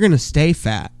happen? I think they're going to stay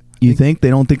fat. You think? They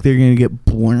don't think they're going to get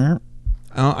bland?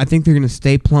 I think they're going to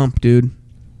stay plump, dude.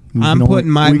 We can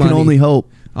only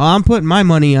hope. I'm putting my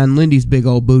money on Lindy's big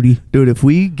old booty. Dude, if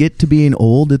we get to being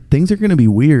old, things are going to be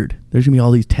weird. There's going to be all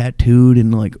these tattooed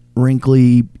and like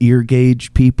wrinkly ear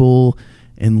gauge people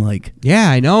and like...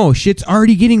 Yeah, I know. Shit's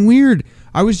already getting weird.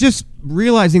 I was just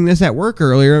realizing this at work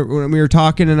earlier when we were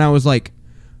talking, and I was like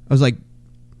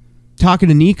talking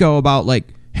to Nico about like,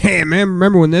 hey, man,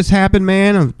 remember when this happened,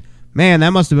 man? Man, that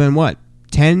must have been, what,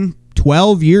 10,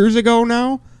 12 years ago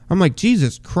now? I'm like,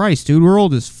 Jesus Christ, dude, we're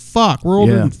old as fuck. We're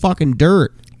older than fucking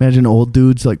dirt. Imagine old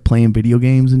dudes like playing video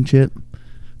games and shit.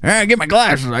 Get my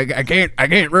glasses. I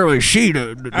can't really see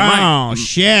the Oh,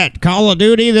 shit. Call of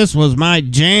Duty, this was my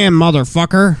jam,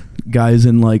 motherfucker. Guys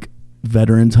in like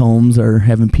veterans homes are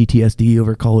having PTSD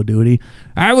over Call of Duty.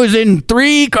 I was in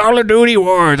 3 Call of Duty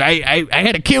wars. I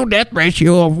had a kill-death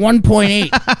ratio of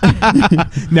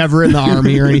 1.8. Never in the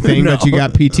army or anything, but you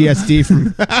got PTSD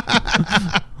from...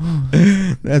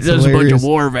 That's Just a bunch hilarious. of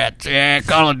war vets. Yeah,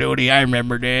 Call of Duty. I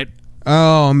remember that.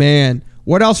 Oh, man.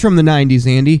 What else from the 90s,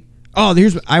 Andy? Oh,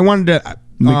 I wanted to...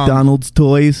 McDonald's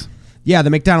toys. Yeah,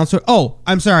 the McDonald's. Oh,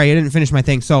 I'm sorry. I didn't finish my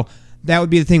thing. So that would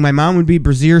be the thing. My mom would be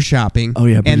brassiere shopping. Oh,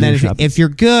 yeah, And then brassiere shopping. if you're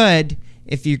good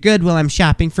if you're good while I'm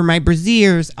shopping for my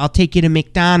brassieres, I'll take you to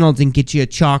McDonald's and get you a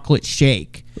chocolate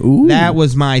shake. Ooh. That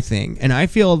was my thing. And I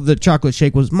feel the chocolate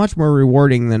shake was much more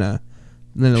rewarding than a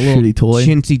little Shitty toy.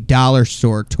 chintzy dollar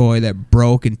store toy that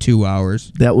broke in 2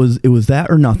 hours. It was that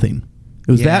or nothing.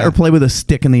 It was that Yeah. or play with a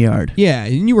stick in the yard. Yeah,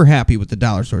 and you were happy with the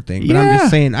dollar store thing. But I'm Yeah. just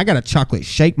saying, I got a chocolate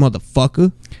shake,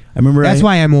 motherfucker. I remember That's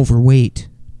why I'm overweight.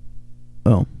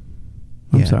 Oh,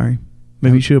 I'm Yeah. sorry.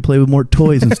 Maybe you should have played with more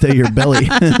toys instead of your belly.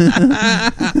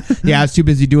 Yeah, I was too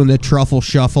busy doing the truffle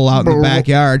shuffle out in the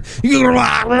backyard.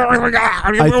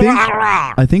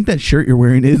 I think that shirt you're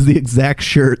wearing is the exact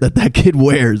shirt that kid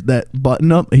wears. That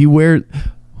button up he wears.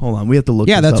 Hold on, we have to look.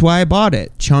 Yeah, this that's up. why I bought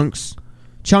it. Chunks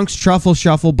truffle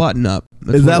shuffle button up.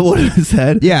 That's Is that what it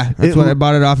said? Yeah, that's what I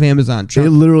bought it off Amazon. It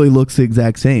literally looks the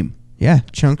exact same. Yeah,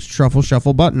 Chunks truffle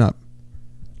shuffle button up.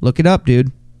 Look it up,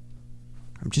 dude.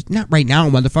 I'm just not right now,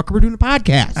 motherfucker. We're doing a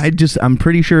podcast. I'm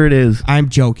pretty sure it is. I'm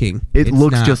joking. It It's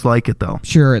looks not. just like it though.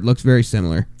 Sure, it looks very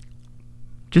similar.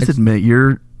 Just admit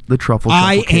you're the truffle.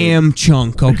 I shuffle kid. am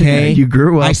Chunk, okay? You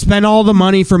grew up. I spent all the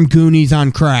money from Goonies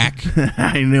on crack.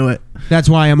 I knew it. That's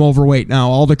why I'm overweight now.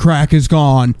 All the crack is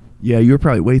gone. Yeah, you were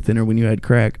probably way thinner when you had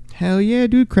crack. Hell yeah,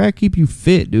 dude. Crack keep you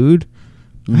fit, dude.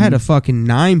 I had a fucking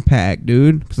 9-pack,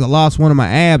 dude, because I lost one of my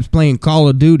abs playing Call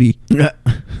of Duty.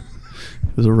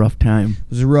 It was a rough time. It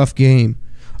was a rough game.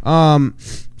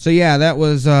 So yeah, that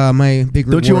was my big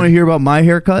reward. Don't you want to hear about my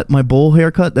haircut? My bowl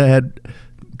haircut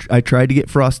I tried to get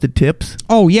frosted tips.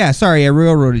 Oh yeah, sorry, I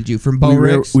railroaded you from Bo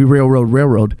Ricks. We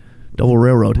railroad. Double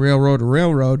railroad. Railroad to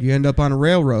railroad. You end up on a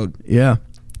railroad. Yeah.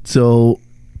 So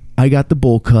I got the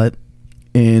bowl cut,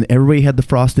 and everybody had the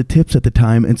frosted tips at the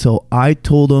time, and so I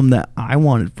told them that I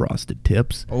wanted frosted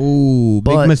tips. Oh,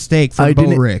 big But mistake from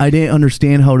Bo Rick. I didn't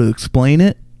understand how to explain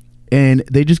it, and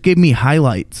they just gave me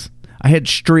highlights. I had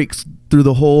streaks through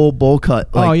the whole bowl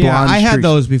cut. Like oh yeah, blonde I had streaks.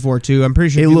 those before too. I'm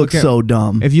pretty sure It if you looks look at- so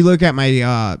dumb. If you look at my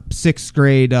 6th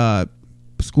grade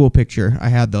school picture, I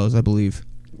had those, I believe.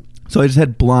 So I just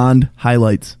had blonde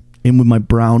highlights in with my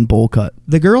brown bowl cut.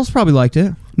 The girls probably liked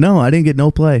it. No, I didn't get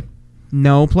no play.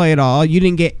 No play at all. You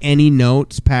didn't get any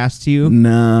notes passed to you.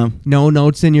 Nah. No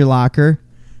notes in your locker.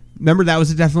 Remember that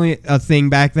was definitely a thing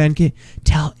back then.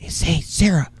 Say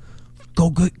Sarah, go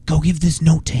give this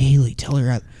note to Haley. Tell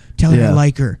her I Yeah.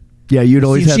 like her. Yeah, you'd See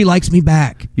always if have, she likes me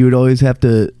back. you would always have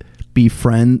to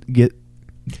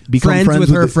become friends with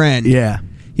her friend. Yeah.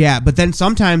 Yeah, but then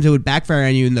sometimes it would backfire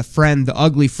on you, and the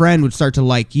ugly friend would start to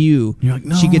like you. You're like,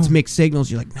 She no. gets mixed signals.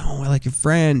 You're like, no, I like your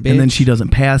friend, bitch. And then she doesn't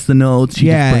pass the notes. She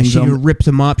just brings she them. rips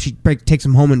them up. She takes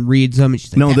them home and reads them. And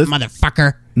she's like, No, that this-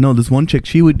 motherfucker. No, this one chick,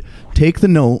 she would take the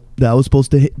note that was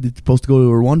supposed to go to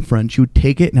her one friend. She would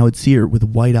take it, and I would see her with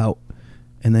white out,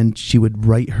 and then she would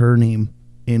write her name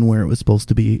in where it was supposed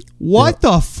to be. What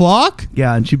the fuck?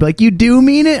 Yeah, and she'd be like, "You do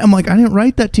mean it?" I'm like, "I didn't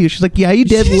write that to you." She's like, "Yeah, you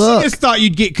did." She Look. just thought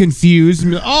you'd get confused.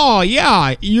 And be like, oh,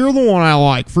 yeah, you're the one I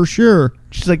like, for sure.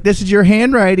 She's like, "This is your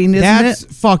handwriting, isn't That's it?"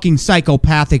 fucking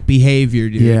psychopathic behavior,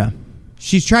 dude. Yeah.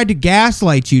 She's tried to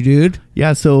gaslight you, dude.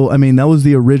 Yeah, so I mean, that was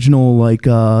the original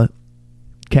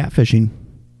catfishing.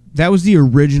 That was the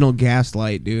original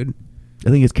gaslight, dude. I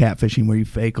think it's catfishing where you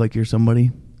fake like you're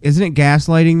somebody. Isn't it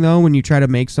gaslighting, though, when you try to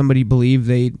make somebody believe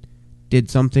they did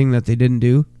something that they didn't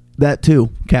do? That too.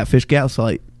 Catfish,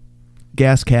 gaslight,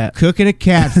 gas cat. Cooking a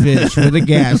catfish with a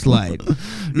gaslight.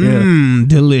 Mmm,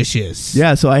 delicious.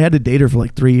 Yeah, so I had to date her for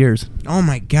like 3 years. Oh,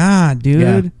 my God, dude.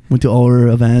 Yeah, went to all her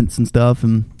events and stuff,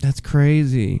 and That's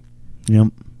crazy. yep.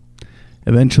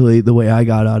 Eventually, the way I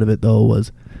got out of it though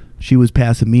was she was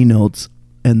passing me notes,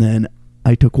 and then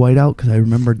I took white out because I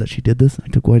remembered that she did this. I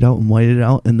took white out and whited it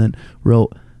out, and then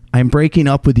wrote, "I'm breaking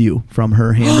up with you" from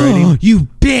her handwriting. You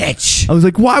bitch. I was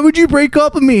like, "Why would you break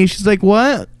up with me?" She's like,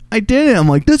 "What? I didn't." I'm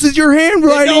like, "This is your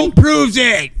handwriting." Note proves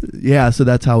it. Yeah, so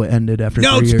that's how it ended after 3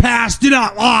 Notes years. passed, do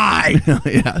not lie.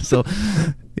 Yeah, so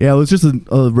yeah, it was just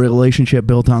a relationship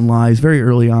built on lies very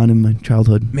early on in my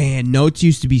childhood. Man, notes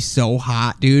used to be so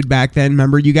hot, dude. Back then,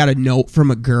 remember you got a note from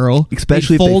a girl,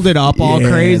 Especially if they they- folded up all yeah,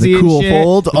 crazy, the and cool shit.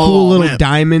 fold. The cool Oh, little man.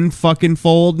 diamond fucking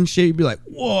fold and shit. You'd be like,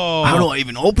 whoa. How do I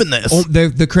even open this? Oh,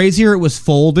 the crazier it was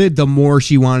folded, the more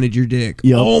she wanted your dick.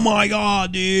 Yep. Oh my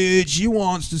god, dude, she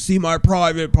wants to see my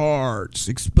private parts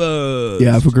exposed.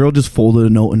 Yeah, if a girl just folded a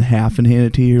note in half and handed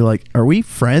it to you, you're like, "Are we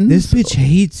friends? This bitch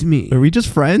hates me. Are we just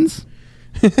friends?"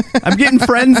 I'm getting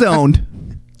friend zoned.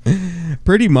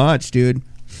 Pretty much, dude.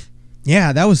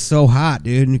 Yeah, that was so hot,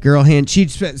 dude. And the girl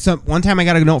one time I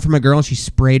got a note from a girl and she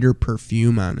sprayed her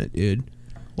perfume on it, dude.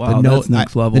 Wow, the note, that's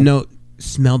next level. The note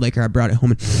smelled like her. I brought it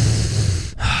home and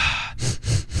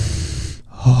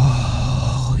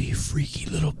oh, you freaky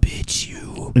little bitch,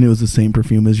 you. And it was the same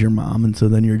perfume as your mom, and so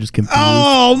then you're just confused.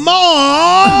 Oh,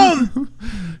 Mom!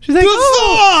 She's like,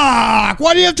 Fuck!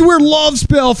 Why do you have to wear Love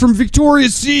Spell from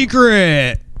Victoria's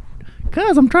Secret?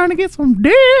 "Cause I'm trying to get some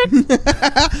dick."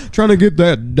 Trying to get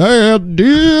that dad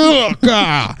dick.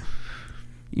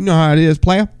 You know how it is,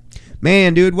 player.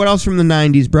 Man, dude, what else from the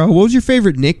 90s, bro? What was your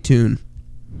favorite Nick tune?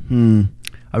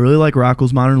 I really like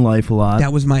Rocco's Modern Life a lot.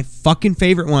 That was my fucking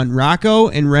favorite one. Rocco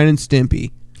and Ren and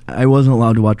Stimpy. I wasn't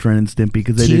allowed to watch Ren and Stimpy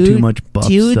because they did too much buff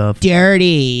stuff.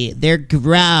 Dirty. They're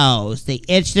gross. They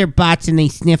itch their butts and they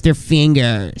sniff their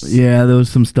fingers. Yeah, there was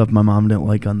some stuff my mom didn't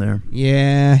like on there.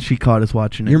 Yeah. She caught us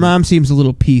watching it. Your mom seems a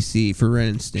little PC for Ren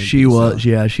and Stimpy. She was,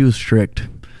 yeah, she was strict.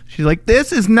 She's like,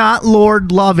 "This is not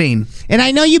Lord loving." And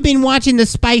I know you've been watching the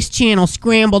Spice Channel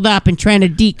scrambled up and trying to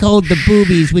decode the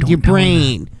boobies with your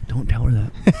brain. Don't tell her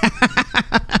that.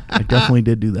 I definitely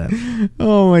did do that.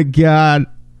 Oh my god.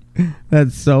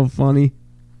 That's so funny.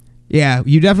 Yeah,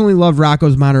 you definitely loved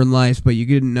Rocco's Modern Life, but you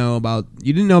didn't know about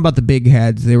the big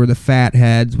heads. They were the fat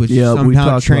heads, which Yeah, we somehow talked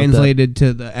about translated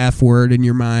to the F word in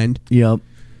your mind. Yep.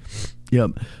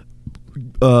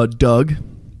 Doug.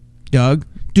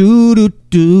 Do do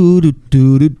do do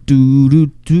do do do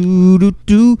do do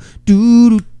do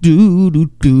do do do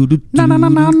do do.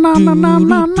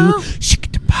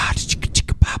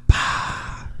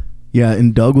 Yeah,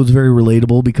 and Doug was very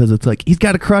relatable because it's like he's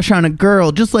got a crush on a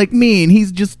girl just like me, and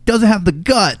he's just doesn't have the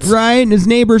guts. Right, and his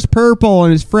neighbor's purple,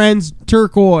 and his friend's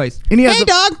turquoise. And he has Hey,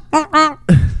 dog.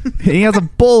 he has a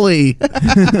bully.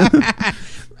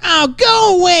 Oh,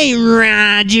 go away,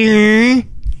 Roger.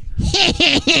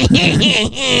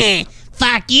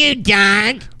 Fuck you,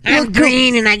 dog. I'm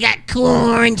green and I got cool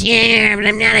orange hair, but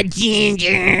I'm not a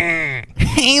ginger.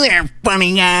 Hey there,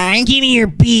 funny guy. Give me your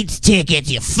Beats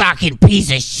tickets, you fucking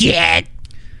piece of shit.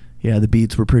 Yeah, the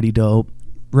beats were pretty dope.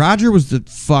 Roger was the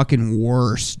fucking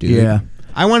worst, dude. Yeah.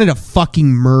 I wanted to fucking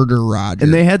murder Roger.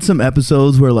 And they had some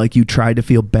episodes where like you tried to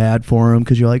feel bad for him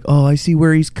because you're like, "Oh, I see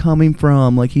where he's coming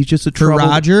from. Like he's just a trouble."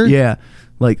 Roger? Yeah,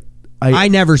 like I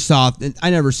never saw through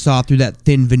that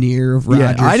thin veneer of Roger.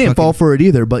 Yeah, I didn't fall for it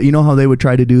either. But you know how they would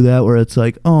try to do that, where it's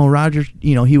like, "Oh, Roger,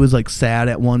 he was like sad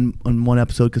at one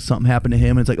episode because something happened to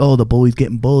him." And it's like, "Oh, the bully's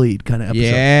getting bullied," kind of episode.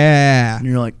 Yeah. And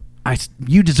you're like,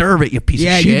 "You deserve it, you piece of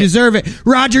shit." Yeah, you deserve it,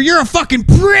 Roger. You're a fucking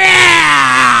prick.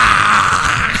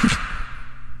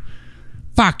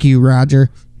 Fuck you, Roger.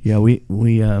 Yeah, we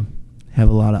have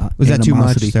a lot of Was that too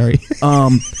much? animosity. Sorry.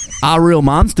 Our Real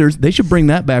Monsters. They should bring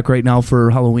that back right now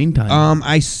for Halloween time.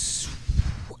 I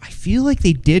feel like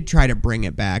they did try to bring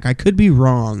it back. I could be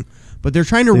wrong, but they're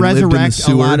trying to They lived in the resurrect a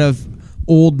sewer. lot of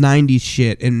old 90s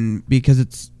shit, and because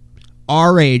it's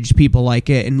our age, people like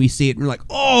it, and we see it and we're like,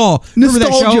 "Oh, remember that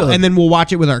show?" Nostalgia. And then we'll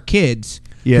watch it with our kids.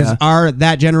 Yeah. Because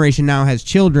that generation now has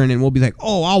children, and we'll be like,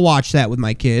 "Oh, I'll watch that with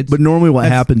my kids." But normally what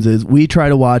happens is we try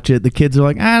to watch it. The kids are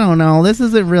like, "I don't know. This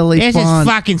isn't really This fun." is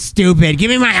fucking stupid.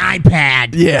 Give me my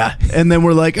iPad. Yeah. And then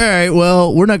we're like, "All right,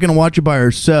 well, we're not going to watch it by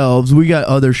ourselves. We got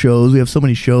other shows. We have so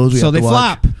many shows we So have they to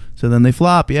watch." flop. So then they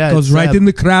flop. Yeah. Goes it's right sad. in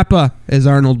the crapper, as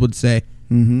Arnold would say.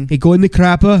 Mhm. Hey, go in the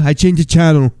crapper. I change the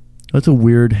channel. That's a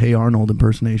weird Hey Arnold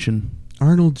impersonation.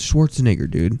 Arnold Schwarzenegger,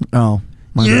 dude. Oh.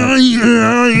 My bad.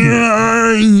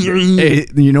 Hey,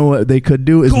 you know what they could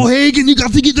do is Go Hagen, you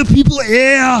got to get the people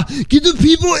air. Get the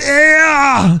people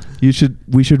air.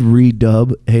 we should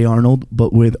redub Hey Arnold,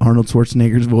 but with Arnold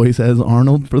Schwarzenegger's voice as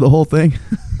Arnold for the whole thing.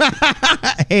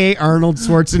 Hey, Arnold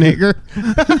Schwarzenegger.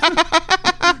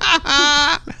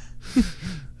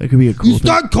 That could be a cool You thing.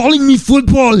 start calling me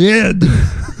football head.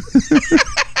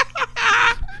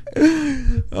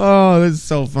 Oh, that's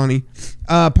so funny.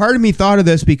 Part of me thought of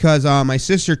this because my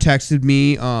sister texted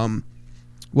me.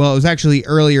 Well, it was actually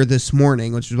earlier this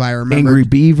morning, which is why I remember. Angry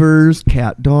Beavers,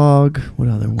 Cat Dog. What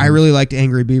other one? I really liked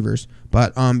Angry Beavers,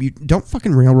 but you don't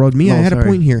fucking railroad me. Oh, I had sorry. a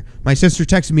point here. My sister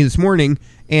texted me this morning,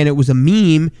 and it was a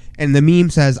meme, and the meme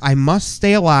says, "I must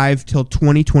stay alive till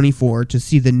 2024 to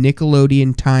see the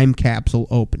Nickelodeon time capsule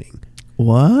opening."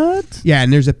 What? Yeah,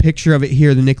 and there's a picture of it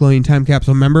here, the Nickelodeon time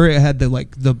capsule. Remember, it had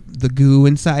the goo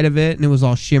inside of it, and it was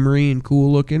all shimmery and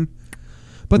cool looking.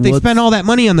 But they spent all that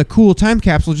money on the cool time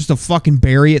capsule just to fucking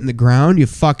bury it in the ground. You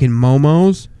fucking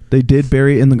momos. They did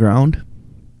bury it in the ground.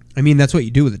 I mean, that's what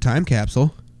you do with a time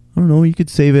capsule. I don't know. You could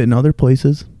save it in other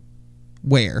places.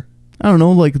 Where? I don't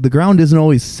know. Like the ground isn't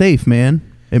always safe, man.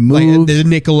 It Like moves. the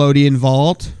Nickelodeon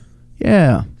vault.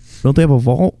 Yeah. Don't they have a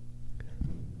vault?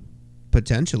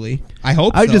 Potentially. I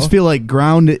hope I so. just feel like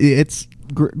ground.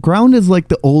 Ground is like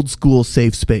the old school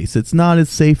safe space. It's not as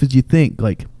safe as you think.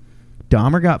 Like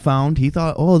Dahmer got found. He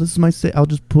thought, "Oh, this is my safe. I'll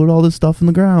just put all this stuff in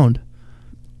the ground."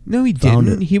 No, he Found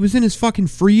didn't. it. He was in his fucking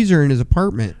freezer in his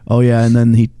apartment. Oh yeah, and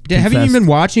then he Haven't you been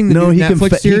watching the new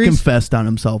Netflix he series? confessed on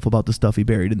himself about the stuff he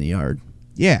buried in the yard.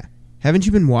 Yeah. Haven't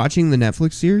you been watching the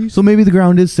Netflix series? So maybe the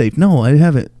ground is safe. No, I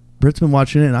haven't. Britt's been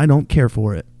watching it, and I don't care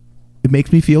for it. It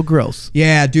makes me feel gross.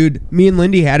 Yeah, dude. Me and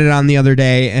Lindy had it on the other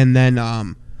day, and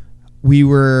then we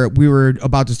were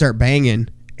about to start banging,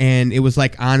 and it was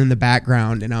like on in the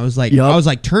background, and I was like,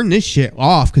 turn this shit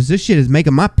off because this shit is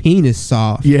making my penis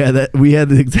soft. Yeah, that we had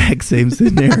the exact same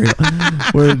scenario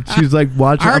where she's like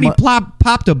watching. I already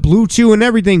popped a blue chew and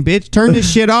everything, bitch. Turn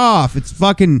this shit off. It's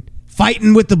fucking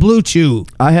fighting with the blue chew.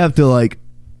 I have to like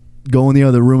go in the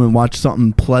other room and watch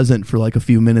something pleasant for like a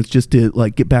few minutes just to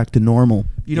like get back to normal.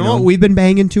 You know what we've been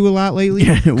banging to a lot lately?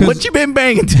 Yeah, what you been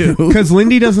banging to? Because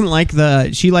Lindy doesn't like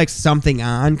she likes something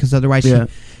on because otherwise Yeah.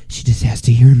 she just has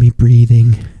to hear me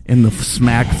breathing. And the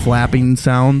smack flapping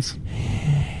sounds.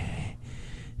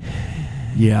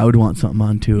 Yeah, I would want something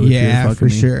on too. if you were Yeah, fucking for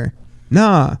me. sure.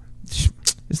 Nah,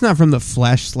 it's not from the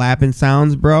flesh slapping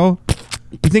sounds, bro.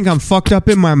 You think I'm fucked up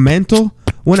in my mental?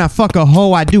 When I fuck a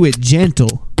hoe, I do it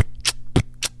gentle.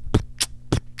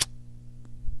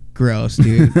 Gross,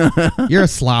 dude. You're a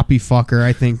sloppy fucker,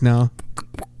 I think now.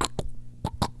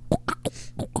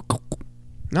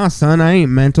 No, son, I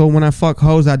ain't mental. When I fuck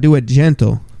hoes, I do it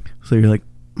gentle. So you're like,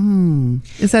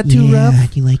 is that too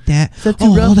rough? You like that? Is that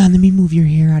too rough? Hold on. Let me move your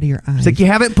hair out of your eyes. It's like, you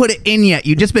haven't put it in yet.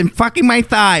 You've just been fucking my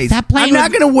thighs. Stop playing I'm not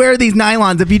with- going to wear these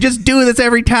nylons if you just do this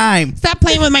every time. Stop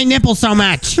playing with my nipples so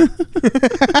much. I'm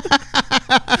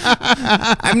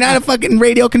not a fucking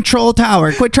radio control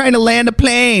tower. Quit trying to land a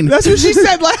plane. That's what she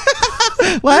said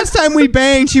last time we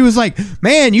banged. She was like,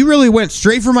 man, you really went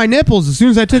straight for my nipples as soon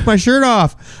as I took my shirt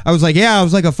off. I was like, yeah, I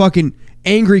was like a fucking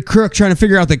angry crook trying to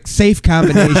figure out the safe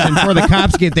combination before the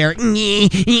cops get there.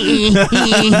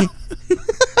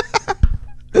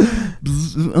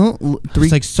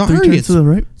 It's like, sorry, Three turns to the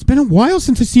right. it's been a while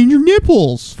since I've seen your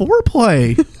nipples.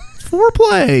 Foreplay.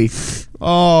 Foreplay.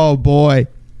 Oh boy.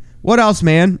 What else,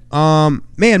 man?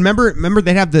 Man, remember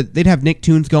they'd have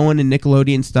Nicktoons going and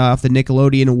Nickelodeon stuff, the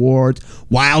Nickelodeon Awards,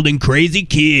 Wild and Crazy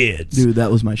Kids. Dude, that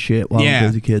was my shit. Wild Yeah,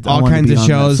 and Crazy Kids. all I wanted kinds to be of on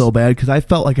that shows. so bad because I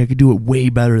felt like I could do it way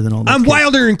better than all those I'm kids.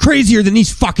 wilder and crazier than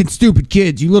these fucking stupid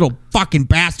kids, you little fucking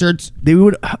bastards. They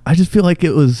would. I just feel like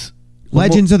it was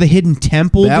Legends of the Hidden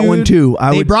Temple. That dude. one, too.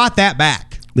 They brought that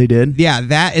back. They did. Yeah,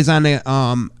 that is on a.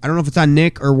 I don't know if it's on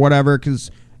Nick or whatever. Because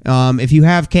if you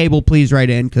have cable, please write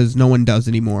in because no one does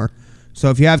anymore. So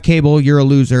if you have cable, you're a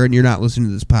loser and you're not listening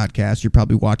to this podcast. You're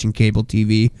probably watching cable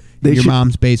TV in your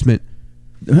mom's basement.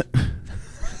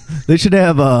 They should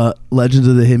have Legends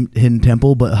of the Hidden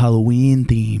Temple, but Halloween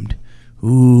themed.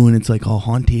 Ooh, and it's like all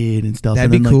haunted and stuff.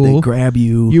 That'd and be then, cool. Like, they grab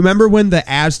you. You remember when the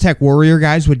Aztec warrior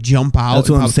guys would jump out? That's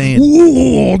what I'm saying.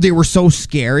 Ooh, they were so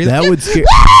scary. That would scare.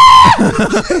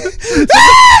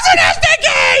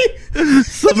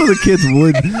 Some of the kids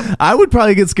would. I would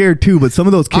probably get scared too, but some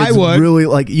of those kids I would. really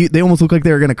like. They almost look like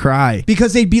they were gonna cry.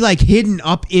 Because they'd be like hidden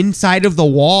up inside of the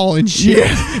wall and shit.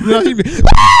 Yeah. Don't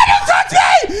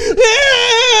touch me!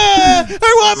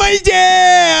 I want my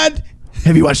dad!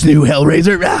 Have you watched the new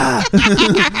Hellraiser?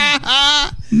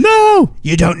 Ah. No.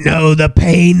 You don't know the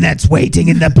pain that's waiting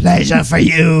and the pleasure for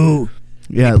you.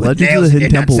 Yeah, put Legends of nails the in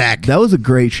Hidden your Temple. nutsack. That was a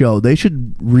great show. They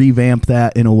should revamp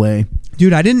that in a way.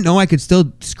 Dude, I didn't know I could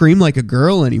still scream like a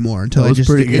girl anymore until That was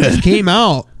pretty it good. just came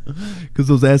out. Because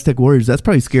those Aztec warriors, that's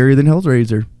probably scarier than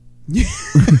Hellraiser.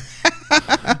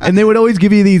 And they would always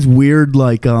give you these weird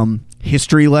like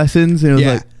history lessons, and it was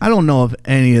Yeah. like, I don't know if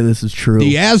any of this is true.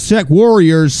 The Aztec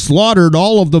warriors slaughtered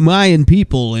all of the Mayan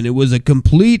people, and it was a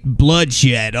complete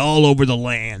bloodshed all over the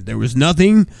land. There was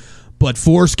nothing but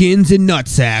foreskins and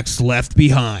nutsacks left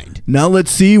behind. Now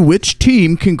let's see which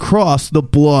team can cross the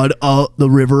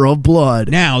river of blood.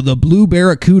 Now the blue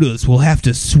barracudas will have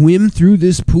to swim through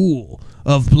this pool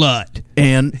of blood.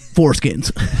 And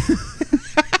foreskins.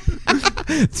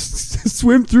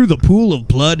 Swim through the pool of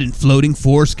blood and floating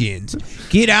foreskins.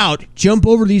 Get out, jump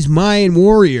over these Mayan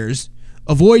warriors,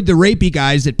 avoid the rapey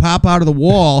guys that pop out of the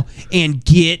wall, and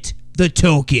get the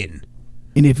token.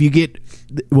 And if you get,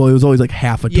 well, it was always like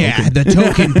half a token. Yeah, the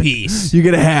token piece. You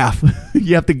get a half.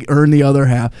 You have to earn the other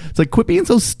half. It's like, quit being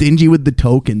so stingy with the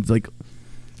tokens. Like,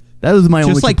 that was my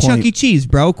only Just like complaint. Chuck E. Cheese,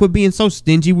 bro. Quit being so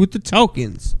stingy with the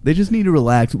tokens. They just need to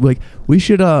relax. Like, we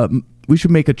should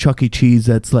make a Chuck E. Cheese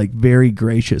that's like very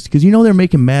gracious, because you know they're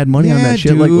making mad money on Yeah, that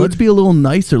shit. Like, dude. let's be a little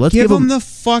nicer. Let's Give give him them.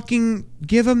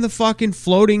 the fucking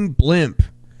floating blimp.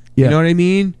 Yeah. You know what I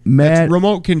mean? Mad- That's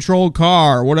remote controlled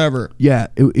car or whatever. Yeah,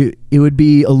 it would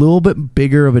be a little bit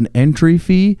bigger of an entry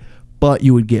fee, but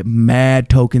you would get mad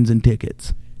tokens and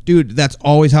tickets. Dude, that's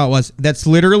always how it was. That's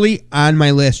literally on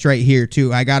my list right here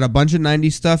too. I got a bunch of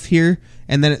 90s stuff here,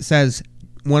 and then it says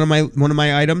one of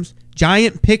my items,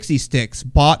 giant pixie sticks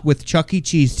bought with Chuck E.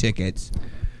 Cheese tickets.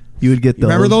 You would get those.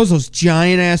 Remember those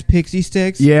giant ass pixie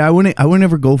sticks? Yeah, I wouldn't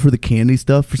ever go for the candy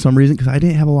stuff for some reason because I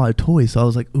didn't have a lot of toys. So I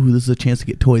was like, ooh, this is a chance to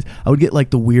get toys. I would get like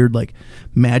the weird like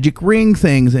magic ring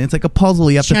things, and it's like a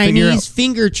puzzle you have to figure out. Chinese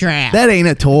finger trap. That ain't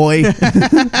a toy.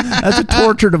 That's a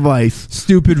torture device.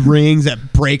 Stupid rings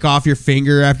that break off your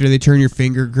finger after they turn your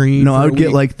finger green. No, I would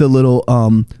get like the little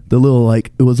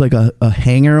like it was like a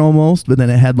hanger almost, but then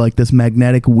it had like this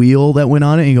magnetic wheel that went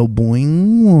on it, and you go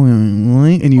boing, boing,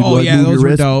 boing, and you move your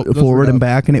wrist forward and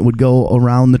back, and it would go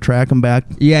around the track and back.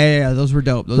 Yeah, those were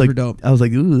dope. Those were dope. I was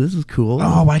like, ooh, this is cool.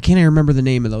 Oh, why can't I remember the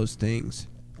name of those things?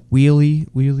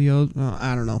 Wheelio? Oh,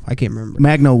 I don't know. I can't remember.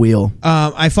 Magno wheel.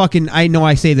 I know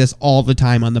I say this all the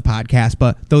time on the podcast,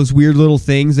 but those weird little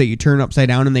things that you turn upside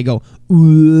down and they go,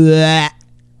 and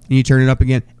you turn it up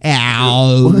again.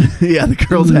 Ow. Yeah, the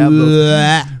girls have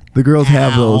those. The girls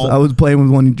have those. I was playing with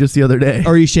one just the other day.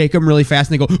 Or you shake them really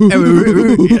fast and they go,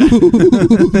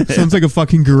 sounds like a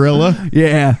fucking gorilla.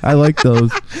 Yeah, I like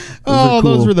those.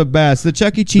 Those were the best. The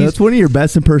Chuck E. Cheese. That's one of your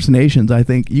best impersonations, I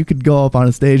think. You could go up on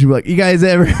a stage and be like, you guys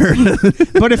ever heard of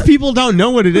it? But if people don't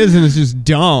know what it is and it's just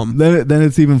dumb. Then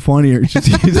it's even funnier. It's just,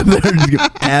 he's up there and just go,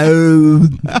 ow.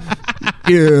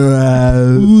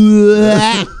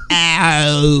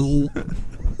 Ow.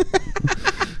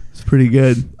 Pretty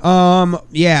good.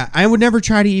 Yeah, I would never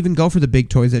try to even go for the big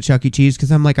toys at Chuck E. Cheese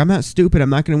because I'm like, I'm not stupid. I'm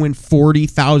not going to win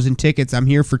 40,000 tickets. I'm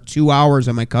here for 2 hours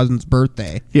on my cousin's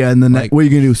birthday. Yeah, and then what are you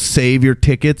going to do? Save your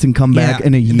tickets and come back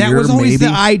in a year? That was always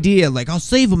maybe? the idea. Like, I'll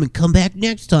save them and come back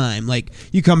next time. Like,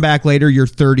 you come back later, you're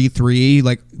 33.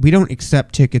 Like, we don't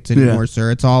accept tickets anymore,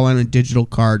 sir. It's all on a digital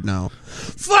card now.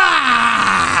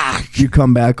 Fuck! You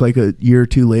come back like a year or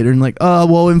two later and like,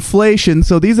 well, inflation.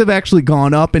 So these have actually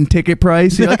gone up in ticket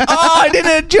price. You're like, I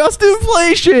didn't adjust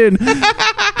inflation.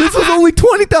 This was only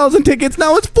 20,000 tickets.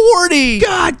 Now it's 40.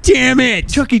 God damn it.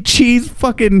 Chuck E. Cheese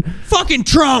fucking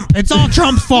Trump. It's all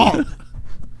Trump's fault.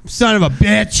 Son of a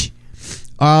bitch.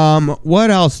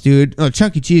 What else, dude? Oh,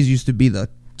 Chuck E. Cheese used to be the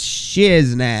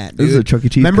shiznat, dude. This is a Chuck E.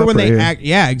 Cheese. Remember when right they here.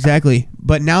 Yeah, exactly.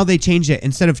 But now they changed it.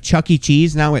 Instead of Chuck E.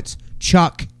 Cheese, now it's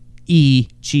Chuck E.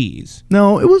 Cheese.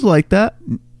 No, it was like that.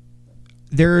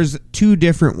 There's two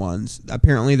different ones.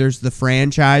 Apparently, there's the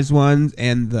franchise ones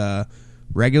and the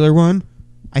regular one,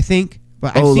 I think.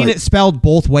 But I've seen it spelled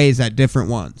both ways at different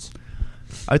ones.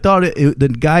 I thought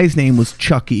the guy's name was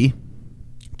Chucky.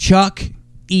 Chuck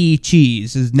E.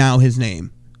 Cheese is now his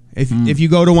name. If you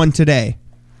go to one today.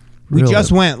 We Really?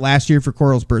 just went last year for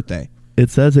Coral's birthday. It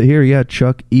says it here, yeah,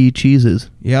 Chuck E. Cheeses.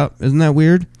 Yep. Isn't that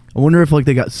weird? I wonder if like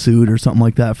they got sued or something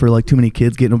like that for like too many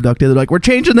kids getting abducted. They're like, we're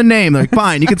changing the name. They're like,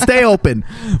 fine, you can stay open.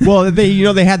 Well, they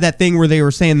had that thing where they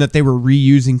were saying that they were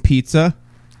reusing pizza.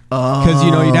 Because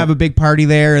you'd have a big party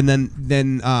there, and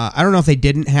then I don't know if they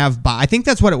didn't have. I think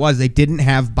that's what it was. They didn't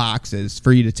have boxes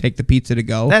for you to take the pizza to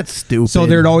go. That's stupid. So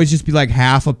there'd always just be like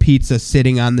half a pizza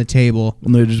sitting on the table.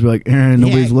 And they'd just be like,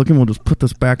 nobody's looking. We'll just put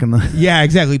this back in the. Yeah,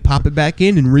 exactly. Pop it back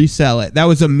in and resell it. That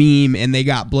was a meme, and they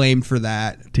got blamed for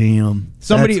that. Damn.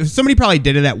 Somebody probably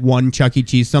did it at one Chuck E.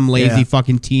 Cheese. Some lazy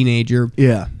fucking teenager.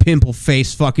 Yeah. Pimple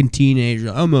face fucking teenager.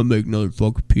 I'm gonna make another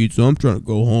fucking pizza. I'm trying to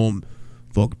go home.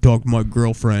 Fucking talk to my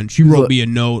girlfriend. She wrote me a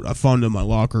note. I found it in my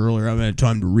locker earlier. I haven't had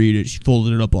time to read it. She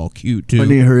folded it up all cute too. I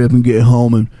need to hurry up and get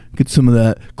home and get some of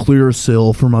that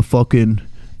Clearasil for my fucking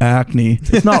acne.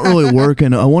 It's not really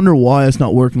working. I wonder why it's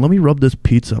not working. Let me rub this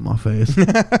pizza on my face.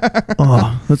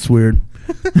 Oh, that's weird.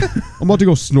 I'm about to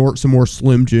go snort some more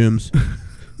Slim Jims.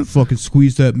 Fucking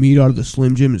squeeze that meat out of the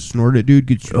Slim Jim and snort it, dude.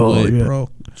 Get you lit, bro.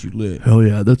 Get you lit. Hell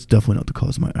yeah, that's definitely not the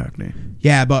cause of my acne.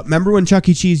 Yeah, but remember when Chuck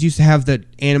E. Cheese used to have the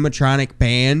animatronic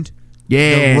band?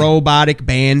 Yeah. The robotic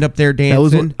band up there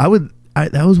dancing?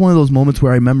 That was one of those moments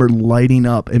where I remember lighting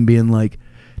up and being like,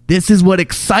 this is what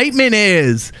excitement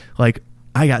is. Like,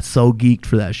 I got so geeked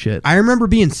for that shit. I remember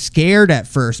being scared at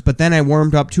first, but then I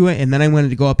warmed up to it, and then I wanted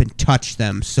to go up and touch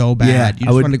them so bad. Yeah, You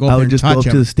just wanted to go up I would and just touch go up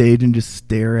them. to the stage and just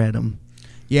stare at them.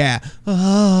 Yeah.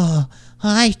 Oh,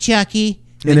 hi, Chucky.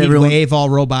 And And he'd everyone- wave all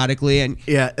robotically, and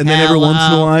Yeah, and then every once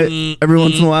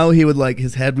in a while, he would like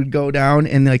his head would go down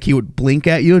and like he would blink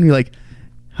at you, and you're like,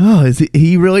 oh,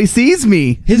 he really sees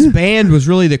me. his band was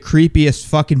really the creepiest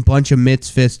fucking bunch of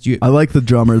misfits. I like the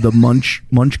drummer, the munch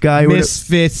guy.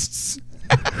 Misfists.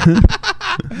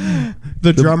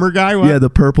 The drummer guy. What? Yeah, the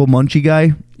purple munchy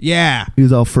guy. Yeah. He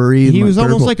was all furry. And He was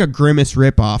almost purple. like a Grimace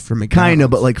ripoff from McDonald's. kind of,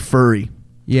 but like furry.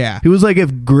 Yeah. He was like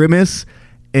if Grimace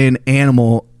and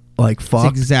Animal like That's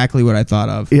fucked. exactly what I thought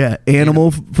of. Yeah,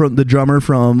 Animal from the drummer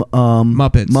from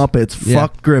Muppets. Yeah.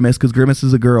 Fucked Grimace because Grimace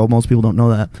is a girl. Most people don't know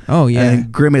that. Oh yeah,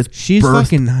 and Grimace. she's birthed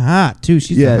fucking hot too.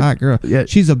 She's a hot girl. Yeah.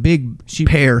 She's a big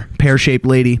pear shaped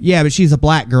lady. Yeah, but she's a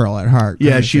black girl at heart.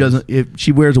 Yeah, Grimace she is. doesn't. If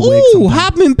she wears a wig, Ooh, sometimes.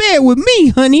 hop in bed with me,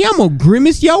 honey. I'm gonna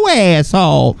grimace your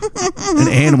asshole. An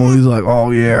Animal, he's like,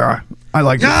 oh yeah, I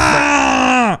like.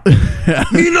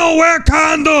 Me no wear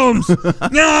condoms.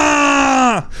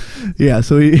 Yeah,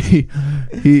 so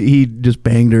he just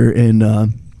banged her,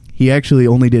 and he actually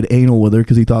only did anal with her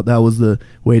because he thought that was the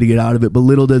way to get out of it. But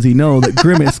little does he know that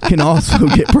Grimace can also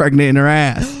get pregnant in her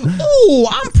ass. Ooh,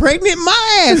 I'm pregnant in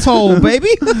my asshole, baby.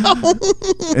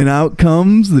 And out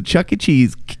comes the Chuck E.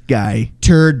 Cheese guy.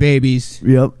 Turd babies.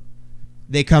 Yep.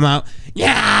 They come out.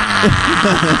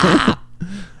 Yeah!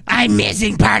 I'm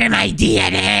missing part of my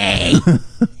DNA.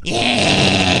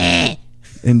 Yeah!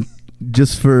 And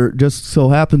just so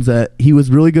happens that he was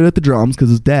really good at the drums because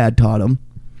his dad taught him.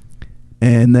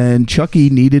 And then Chucky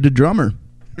needed a drummer.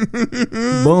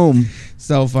 Boom.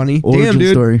 So funny. Origin Damn,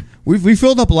 dude. story. We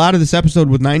filled up a lot of this episode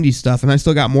with 90s stuff, and I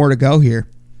still got more to go here.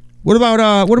 What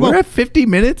about We're at 50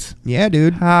 minutes? Yeah,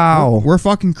 dude. How? We're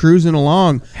fucking cruising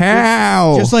along.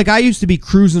 How? Just like I used to be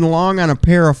cruising along on a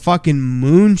pair of fucking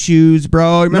moon shoes,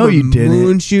 bro. Remember No, you didn't.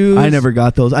 Moon shoes? I never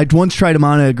got those. I once tried them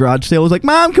on at a garage sale. I was like,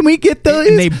 Mom, can we get those?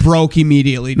 And they broke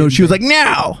immediately. No, didn't she was they? like,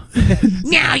 no.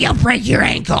 Now you'll break your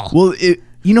ankle. Well,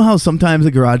 you know how sometimes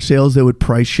at garage sales they would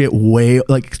price shit way,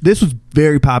 like this was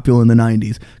very popular in the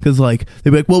 90s because like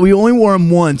they'd be like, well, we only wore them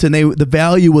once, and the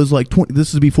value was like 20.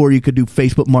 This is before you could do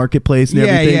Facebook Marketplace and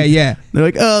everything. Yeah. They're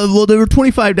like, well, they were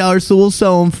 $25, so we'll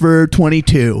sell them for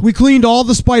 $22. We cleaned all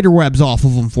the spider webs off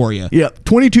of them for you. Yeah,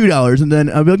 $22, and then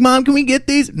I'd be like, Mom, can we get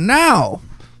these now?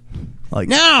 Like,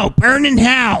 No, burn in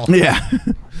hell. yeah.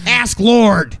 Ask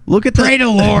Lord. Look at Pray that.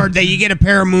 to Lord that you get a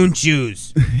pair of moon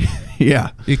shoes.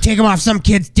 Yeah, You take them off some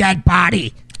kid's dead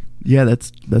body. yeah.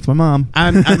 That's my mom.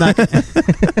 I'm not.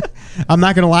 I'm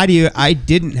not gonna lie to you. I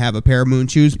didn't have a pair of moon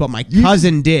shoes, but my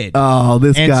cousin did. Oh,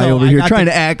 this And guy so over I here got trying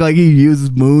to act like he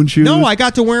uses moon shoes. No, I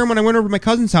got to wear them when I went over to my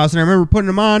cousin's house, and I remember putting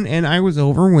them on, and I was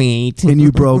overweight. and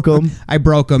you broke them. I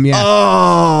broke them. Yeah.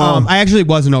 Oh, I actually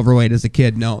wasn't overweight as a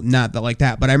kid. No, not that like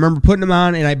that. But I remember putting them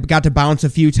on, and I got to bounce a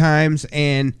few times,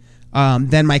 and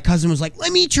then my cousin was like,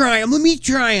 "Let me try them. Let me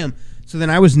try them." So then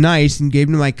I was nice and gave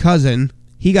them to my cousin.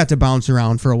 He got to bounce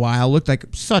around for a while. Looked like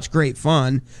such great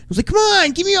fun. I was like, "Come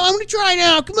on, give me. I'm gonna try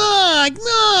now. Come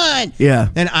on." yeah.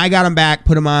 Then I got them back,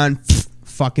 put them on.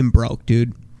 Fucking broke,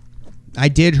 dude. I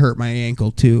did hurt my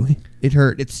ankle too. It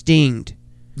hurt. It stinged.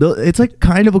 It's like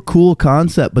kind of a cool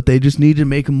concept, but they just need to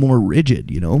make them more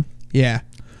rigid. You know, Yeah.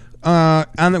 While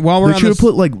we're they on should have this,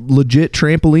 put like legit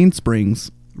trampoline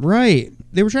springs. right.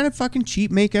 They were trying to fucking cheap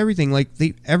make everything like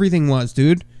everything was,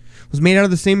 dude. Was made out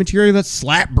of the same material that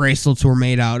slap bracelets were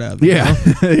made out of. you Yeah,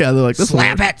 know? yeah. They're like, this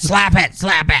Slap it, slap it,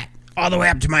 slap it. All the way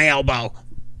up to my elbow.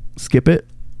 skip it.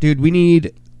 Dude, we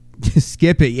need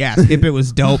Skip It. Yeah, Skip It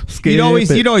was dope. Skip you'd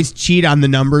always It. cheat on the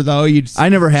number though. I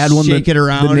never had one. Shake it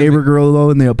around. The neighbor girl though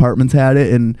in the apartments had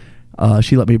it, and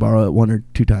she let me borrow it 1 or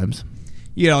 2 times.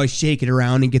 You'd always shake it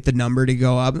around and get the number to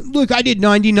go up. Look, I did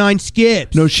 99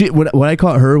 skips. No, what I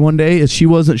caught her one day is she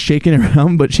wasn't shaking it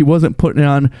around, but she wasn't putting it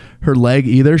on her leg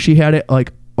either. She had it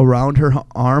like around her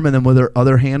arm, and then with her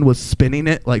other hand was spinning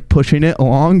it, like pushing it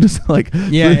along, just like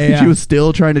Yeah. She was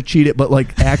still trying to cheat it, but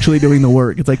like actually doing the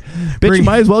work. It's like, bitch, you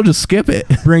might as well just skip it.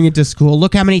 Bring it to school.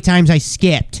 Look how many times I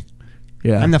skipped.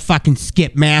 Yeah. I'm the fucking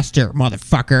skip master,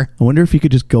 motherfucker. I wonder if you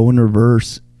could just go in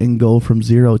reverse and go from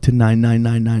 0 to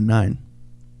 99999.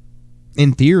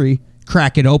 In theory,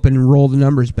 crack it open and roll the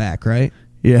numbers back, right?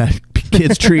 Yeah,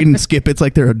 kids treating skip it's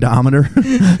like their odometer.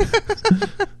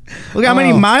 Look how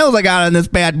many miles I got on this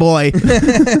bad boy.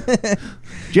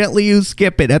 Gently use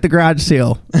skip it at the garage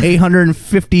sale.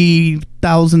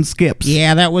 850,000 skips.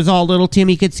 Yeah, that was all little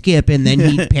Timmy could skip, and then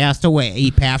he passed away.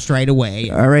 He passed right away.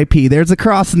 R.I.P. There's a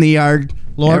cross in the yard.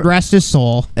 Lord rest his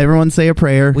soul. Everyone say a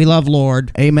prayer. We love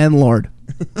Lord. Amen, Lord.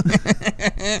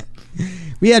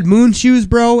 We had moon shoes,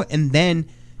 bro, and then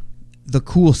the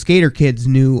cool skater kids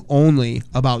knew only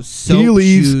about soap Heelys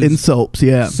shoes. and soaps,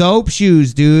 yeah. Soap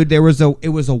shoes, dude. It was a wax.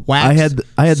 I had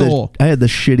the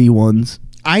shitty ones.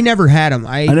 I never had them.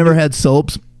 I never had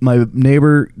soaps. My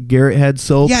neighbor Garrett had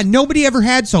soaps. Yeah, nobody ever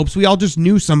had soaps. We all just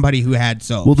knew somebody who had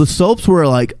soaps. Well, the soaps were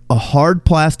like a hard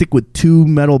plastic with 2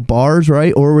 metal bars,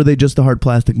 right? Or were they just a hard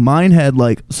plastic? Mine had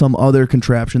like some other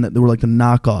contraption that they were like the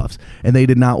knockoffs, and they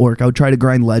did not work. I would try to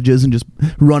grind ledges and just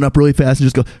run up really fast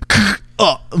and just go.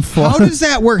 How does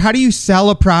that work? How do you sell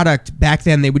a product? Back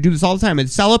then, they would do this all the time. And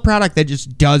sell a product that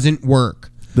just doesn't work.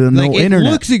 No It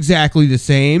internet. looks exactly the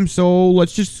same, so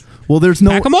let's just Well, there's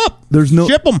no pack them up. There's no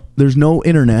ship them. There's no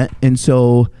internet, and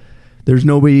so there's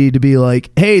nobody to be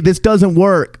like, hey, this doesn't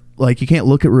work. Like, you can't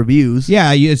look at reviews.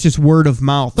 Yeah, it's just word of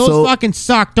mouth. Those fucking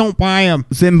suck. Don't buy them.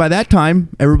 So then by that time,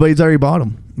 everybody's already bought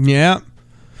them. Yeah.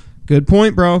 Good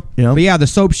point, bro. Yeah. But yeah, the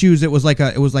soap shoes, it was like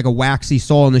a waxy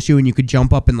sole in the shoe, and you could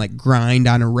jump up and like grind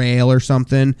on a rail or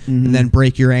something, and then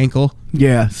break your ankle.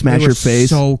 Yeah, smash They your were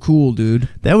face. So cool, dude.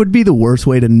 That would be the worst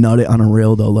way to nut it on a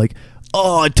rail, though. Like,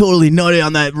 oh, I totally nutted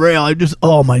on that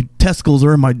rail. My testicles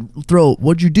are in my throat.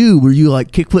 What'd you do? Were you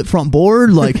like kickflip front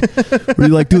board? Like, were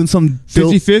you like doing some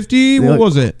 50-50? What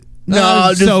was it?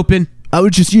 No, just soaping. I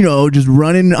was just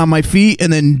running on my feet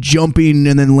and then jumping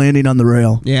and then landing on the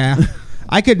rail. Yeah.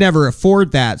 I could never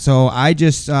afford that, so I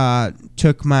just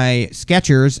took my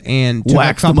Skechers and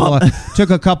took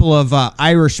a couple of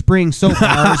Irish Spring soap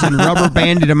bars and rubber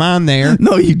banded them on there.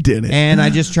 No, you didn't. And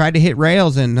I just tried to hit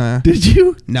rails and did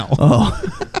you? No. Oh.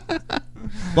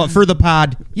 But for the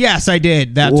pod, yes, I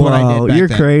did. That's what I did back you're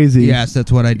then. crazy. Yes,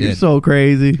 that's what I did. You're so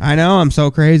crazy. I know, I'm so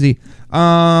crazy.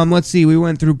 Let's see. We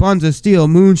went through Buns of Steel,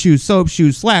 Moon Shoes, Soap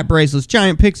Shoes, Slap Bracelets,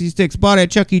 Giant Pixie Sticks, bought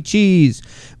at Chuck E. Cheese,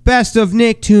 Best of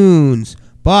Nicktoons.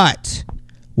 But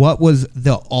what was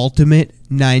the ultimate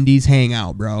 90s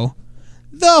hangout, bro?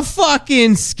 The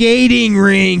fucking skating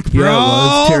rink, bro. Yeah, it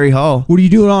was Terry Hall. What are you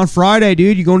doing on Friday,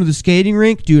 dude? You going to the skating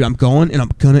rink? Dude, I'm going, and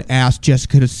I'm going to ask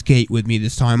Jessica to skate with me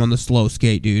this time on the slow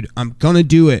skate, dude. I'm going to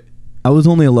do it. I was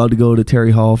only allowed to go to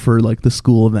Terry Hall for like the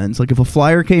school events. Like if a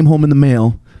flyer came home in the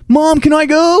mail, Mom, can I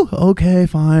go? Okay,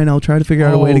 fine. I'll try to figure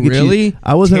out a way to get you.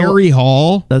 I was Terry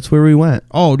Hall. That's where we went.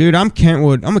 Oh, dude, I'm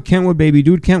Kentwood. I'm a Kentwood baby,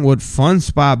 dude. Kentwood fun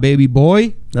spot, baby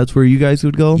boy. That's where you guys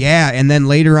would go? Yeah, and then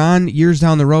later on, years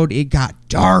down the road, it got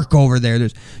dark over there.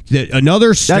 There's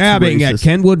another stabbing at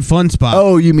Kentwood Fun Spot.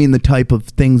 Oh, you mean the type of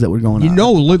things that were going on? You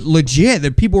know, legit,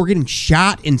 that people were getting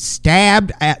shot and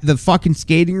stabbed at the fucking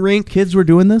skating rink. Kids were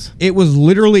doing this? It was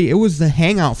the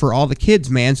hangout for all the kids,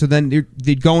 man. So then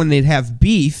they'd go and they'd have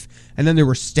beef, and then there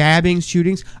were stabbings,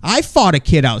 shootings. I fought a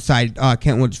kid outside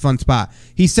Kentwood's Fun Spot.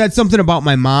 He said something about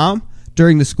my mom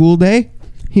during the school day.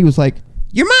 He was like,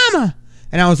 "Your mama."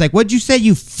 And I was like, "What'd you say,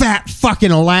 you fat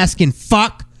fucking Alaskan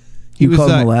fuck?" You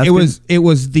called him Alaskan? It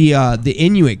was the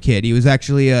Inuit kid. He was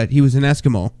actually he was an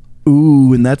Eskimo.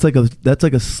 Ooh, and that's like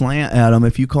a slant at him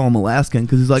if you call him Alaskan,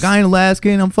 because he's like, I ain't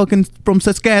Alaskan, I'm fucking from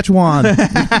Saskatchewan.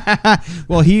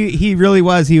 Well, he really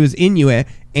was. He was Inuit,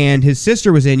 and his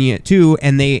sister was Inuit too,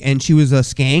 and she was a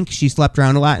skank. She slept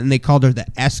around a lot, and they called her the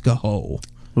Eskaho.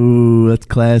 Ooh, that's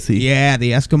classy. Yeah,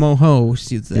 the Eskimo hoe.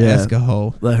 She's the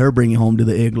Eskaho. Let her bring you home to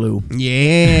the igloo.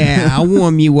 Yeah, I'll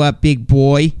warm you up, big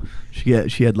boy. She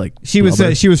had like she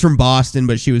was from Boston,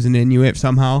 but she was an Inuit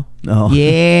somehow. Oh.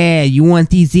 Yeah, you want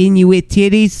these Inuit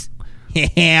titties?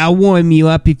 Yeah, I'll warm you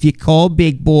up if you're cold,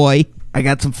 big boy. I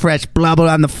got some fresh blubber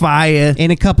on the fire.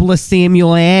 And a couple of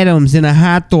Samuel Adams and a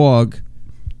hot dog.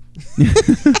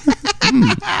 That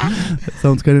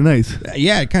sounds kind of nice.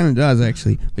 Yeah, it kind of does,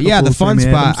 actually. But yeah, the Fun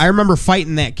Spot. Adams. I remember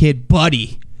fighting that kid,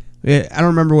 Buddy. I don't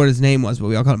remember what his name was, but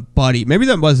we all called him Buddy. Maybe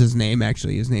that was his name,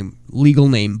 actually. His legal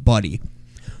name, Buddy.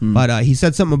 But he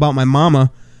said something about my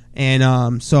mama,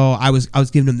 and so I was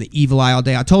giving him the evil eye all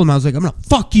day. I told him, I was like, I'm gonna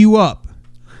fuck you up.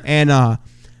 And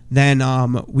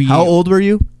then we. How old were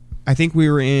you? I think we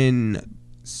were in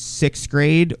 6th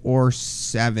grade or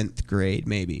 7th grade,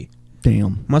 maybe.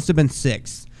 Damn. Must have been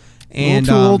 6th. And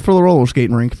too old for the roller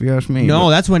skating rink, if you ask me. No,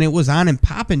 that's when it was on and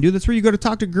popping, dude. That's where you go to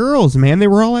talk to girls, man. They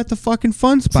were all at the fucking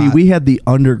Fun Spot. See, we had the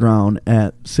underground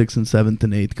at 6th and 7th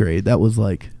and 8th grade. That was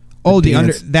like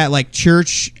that like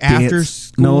church after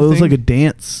school. No, it was thing? like a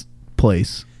dance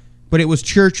place. But it was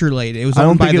church related. It was. I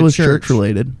don't owned think by it was church. church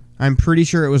related. I'm pretty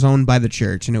sure it was owned by the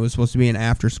church, and it was supposed to be an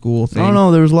after school thing. Oh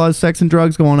no, there was a lot of sex and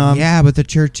drugs going on. Yeah, but the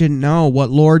church didn't know. What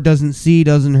Lord doesn't see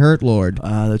doesn't hurt, Lord.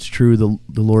 That's true. The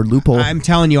Lord loophole. I'm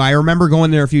telling you, I remember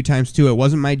going there a few times too. It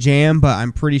wasn't my jam, but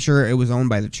I'm pretty sure it was owned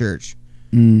by the church.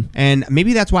 And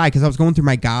maybe that's why, because I was going through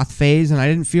my goth phase, and I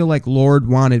didn't feel like Lord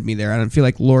wanted me there. I didn't feel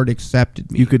like Lord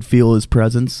accepted me. You could feel his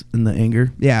presence in the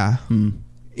anger. Yeah.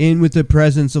 In with the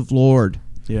presence of Lord.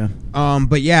 Yeah.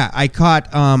 But yeah, I caught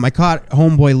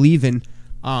homeboy leaving.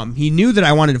 He knew that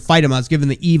I wanted to fight him. I was giving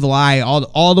the evil eye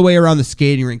all the way around the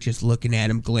skating rink, just looking at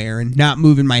him, glaring, not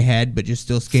moving my head, but just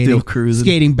still skating, still cruising,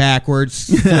 skating backwards,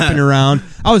 flipping around.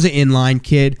 I was an inline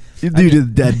kid. You do the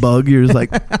dead bug. You're just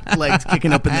like legs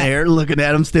kicking up in the air, looking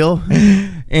at him still.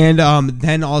 And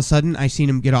then all of a sudden, I seen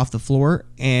him get off the floor,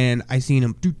 and I seen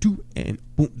him and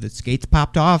boom, the skates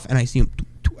popped off, and I seen him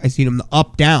I seen him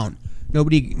up down.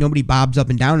 Nobody bobs up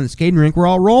and down in the skating rink. We're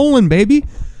all rolling, baby.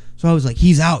 So I was like,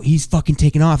 he's out. He's fucking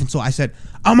taking off. And so I said,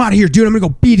 I'm out of here, dude. I'm going to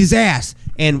go beat his ass.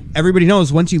 And everybody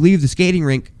knows once you leave the skating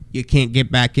rink, you can't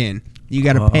get back in. You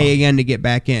got to pay again to get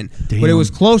back in. Damn. But it was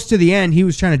close to the end. He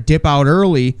was trying to dip out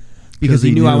early because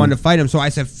he knew I wanted to fight him. So I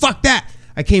said, fuck that.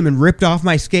 I came and ripped off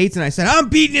my skates and I said, I'm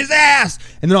beating his ass.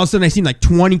 And then all of a sudden I seen like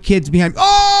 20 kids behind me.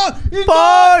 Oh,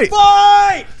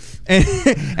 fight! And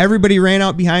everybody ran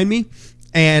out behind me.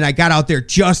 And I got out there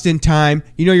just in time.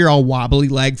 You know, you're all wobbly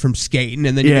legged from skating,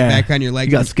 and then you get back on your legs.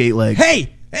 You got skate legs.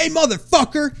 Hey,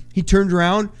 motherfucker! He turned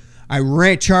around.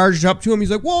 I charged up to him.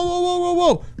 He's like,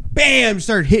 whoa. Bam!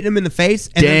 Started hitting him in the face.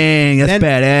 And Dang, that's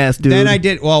badass, dude. Then I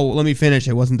did. Well, let me finish.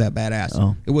 It wasn't that badass.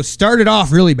 Oh. It was started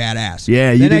off really badass.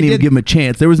 Yeah, you didn't even give him a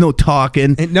chance. There was no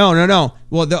talking. No.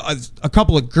 Well, a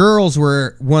couple of girls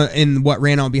were in what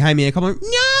ran out behind me. A couple of,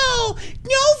 no,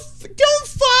 don't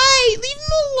fight. Leave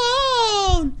him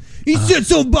alone. He said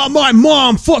something about my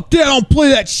mom. Fuck that. I don't play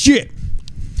that shit.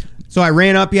 So I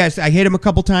ran up. Yes, I hit him a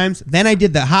couple times. Then I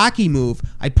did the hockey move.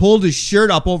 I pulled his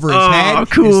shirt up over his head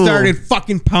cool. and started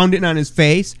fucking pounding on his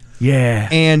face. Yeah.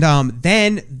 And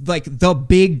then like the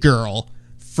big girl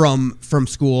from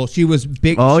school, she was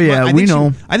big. Oh yeah, we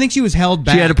know. I think she was held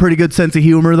back. She had a pretty good sense of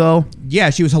humor though. Yeah,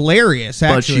 she was hilarious.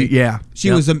 Actually, but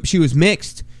she was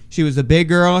mixed. She was a big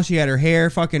girl. She had her hair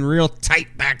fucking real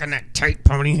tight back on that tight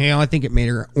ponytail. I think it made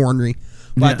her ornery.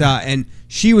 But and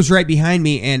she was right behind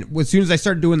me, and as soon as I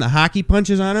started doing the hockey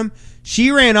punches on him, she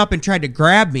ran up and tried to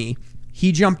grab me.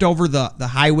 He jumped over the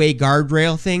highway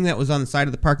guardrail thing that was on the side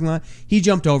of the parking lot. He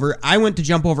jumped over. I went to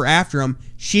jump over after him.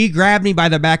 She grabbed me by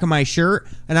the back of my shirt,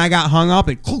 and I got hung up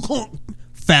and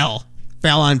fell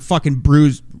on fucking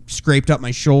bruised, scraped up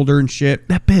my shoulder and shit.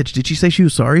 That bitch, did she say she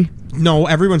was sorry? No,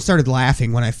 everyone started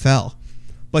laughing when I fell.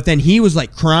 But then he was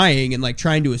like crying and like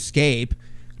trying to escape.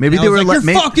 Maybe they were like,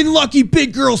 you're fucking lucky,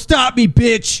 big girl. Stop me,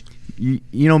 bitch. You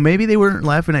know, maybe they weren't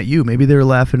laughing at you. Maybe they were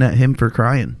laughing at him for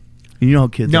crying. You know how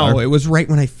kids are. No, it was right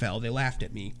when I fell. They laughed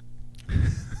at me.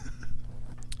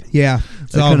 Yeah.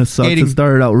 That kind of sucks. It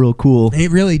started out real cool.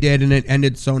 It really did, and it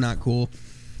ended so not cool.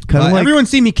 Kind of like everyone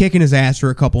seen me kicking his ass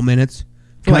for a couple minutes.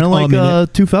 Kind of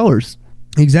like Two Fellers.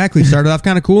 Exactly. Started off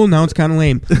kind of cool. Now it's kind of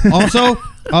lame. Also,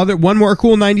 one more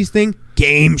cool 90s thing.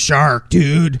 Game Shark,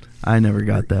 dude. I never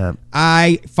got that.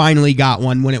 I finally got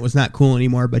one when it was not cool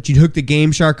anymore. But you'd hook the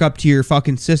Game Shark up to your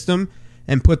fucking system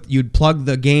and you'd plug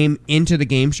the game into the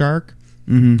Game Shark.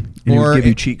 Mm-hmm. And Or give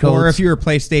you cheat codes. Or if you were a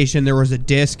PlayStation, there was a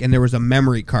disc and there was a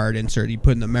memory card insert. You'd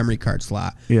put in the memory card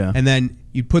slot. Yeah. And then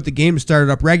you'd put the game to start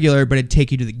it up regular, but it'd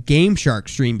take you to the Game Shark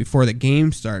stream before the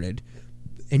game started.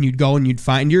 And you'd go and you'd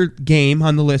find your game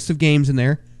on the list of games in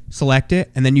there, select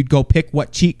it, and then you'd go pick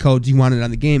what cheat codes you wanted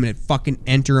on the game, and it'd fucking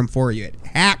enter them for you. It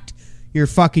hacked your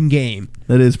fucking game.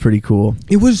 That is pretty cool.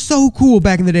 It was so cool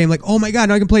back in the day. I'm like, oh my god,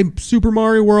 now I can play Super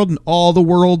Mario World, and all the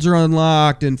worlds are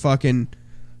unlocked, and fucking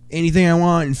anything I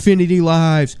want, Infinity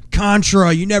Lives,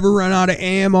 Contra, you never run out of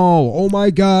ammo. Oh my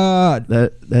god.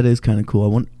 That is kind of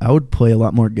cool. I would play a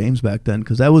lot more games back then,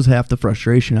 because that was half the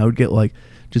frustration. I would get like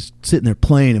just sitting there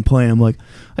playing and playing. I'm like,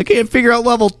 I can't figure out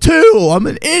level 2. I'm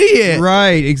an idiot.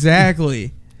 Right,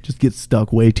 exactly. Just get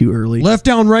stuck way too early. Left,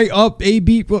 down, right, up, A,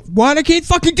 B. Why I can't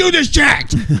fucking do this,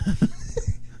 Jack?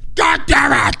 God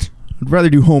damn it! I'd rather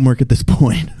do homework at this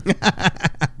point.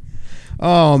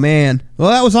 Oh, man.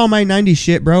 Well, that was all my 90s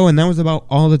shit, bro, and that was about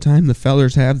all the time the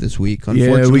fellers have this week,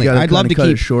 unfortunately. Yeah, we gotta cut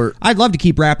it short. I'd love to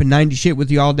keep rapping 90s shit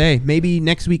with you all day. Maybe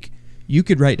next week you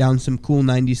could write down some cool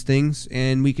 90s things,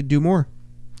 and we could do more.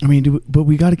 I mean, but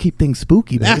we got to keep things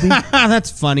spooky, baby.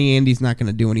 That's funny. Andy's not going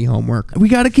to do any homework. We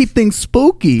got to keep things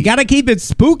spooky. You got to keep it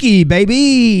spooky,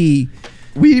 baby.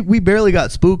 We barely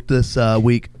got spooked this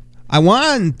week. I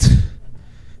want...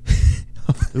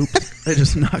 Oops. I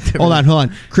just knocked everything. Hold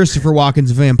on. Christopher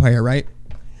Walken's a vampire, right?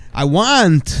 I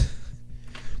want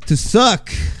to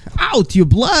suck out your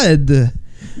blood.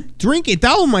 Drink it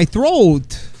down my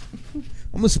throat.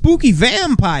 I'm a spooky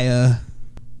vampire.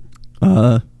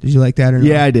 Did you like that or not?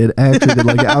 Yeah, I did. I actually did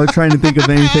like it. I was trying to think of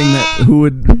anything I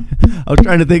was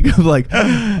trying to think of like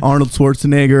Arnold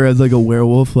Schwarzenegger as like a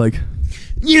werewolf, like.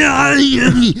 Yeah,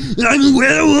 I'm a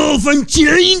werewolf. I'm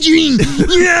changing.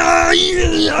 Yeah.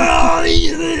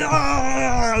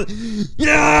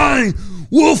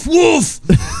 Wolf, wolf,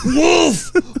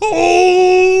 wolf.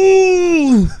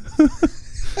 Oh.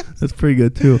 That's pretty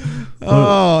good too.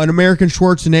 Oh, an American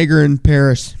Schwarzenegger in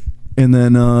Paris. And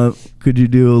then could you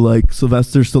do like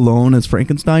Sylvester Stallone as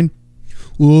Frankenstein?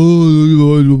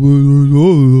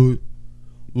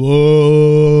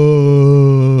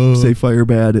 Say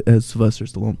Firebad as Sylvester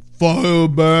Stallone.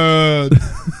 Firebad.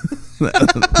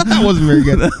 That wasn't very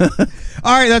good.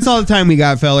 All right, that's all the time we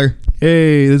got, feller.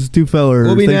 Hey, this is Two Fellers.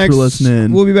 Thanks for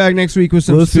listening. We'll be back next week with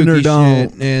some Listen or spooky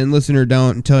don't. shit. And listen or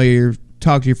don't.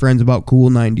 Talk to your friends about cool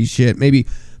 90s shit. Maybe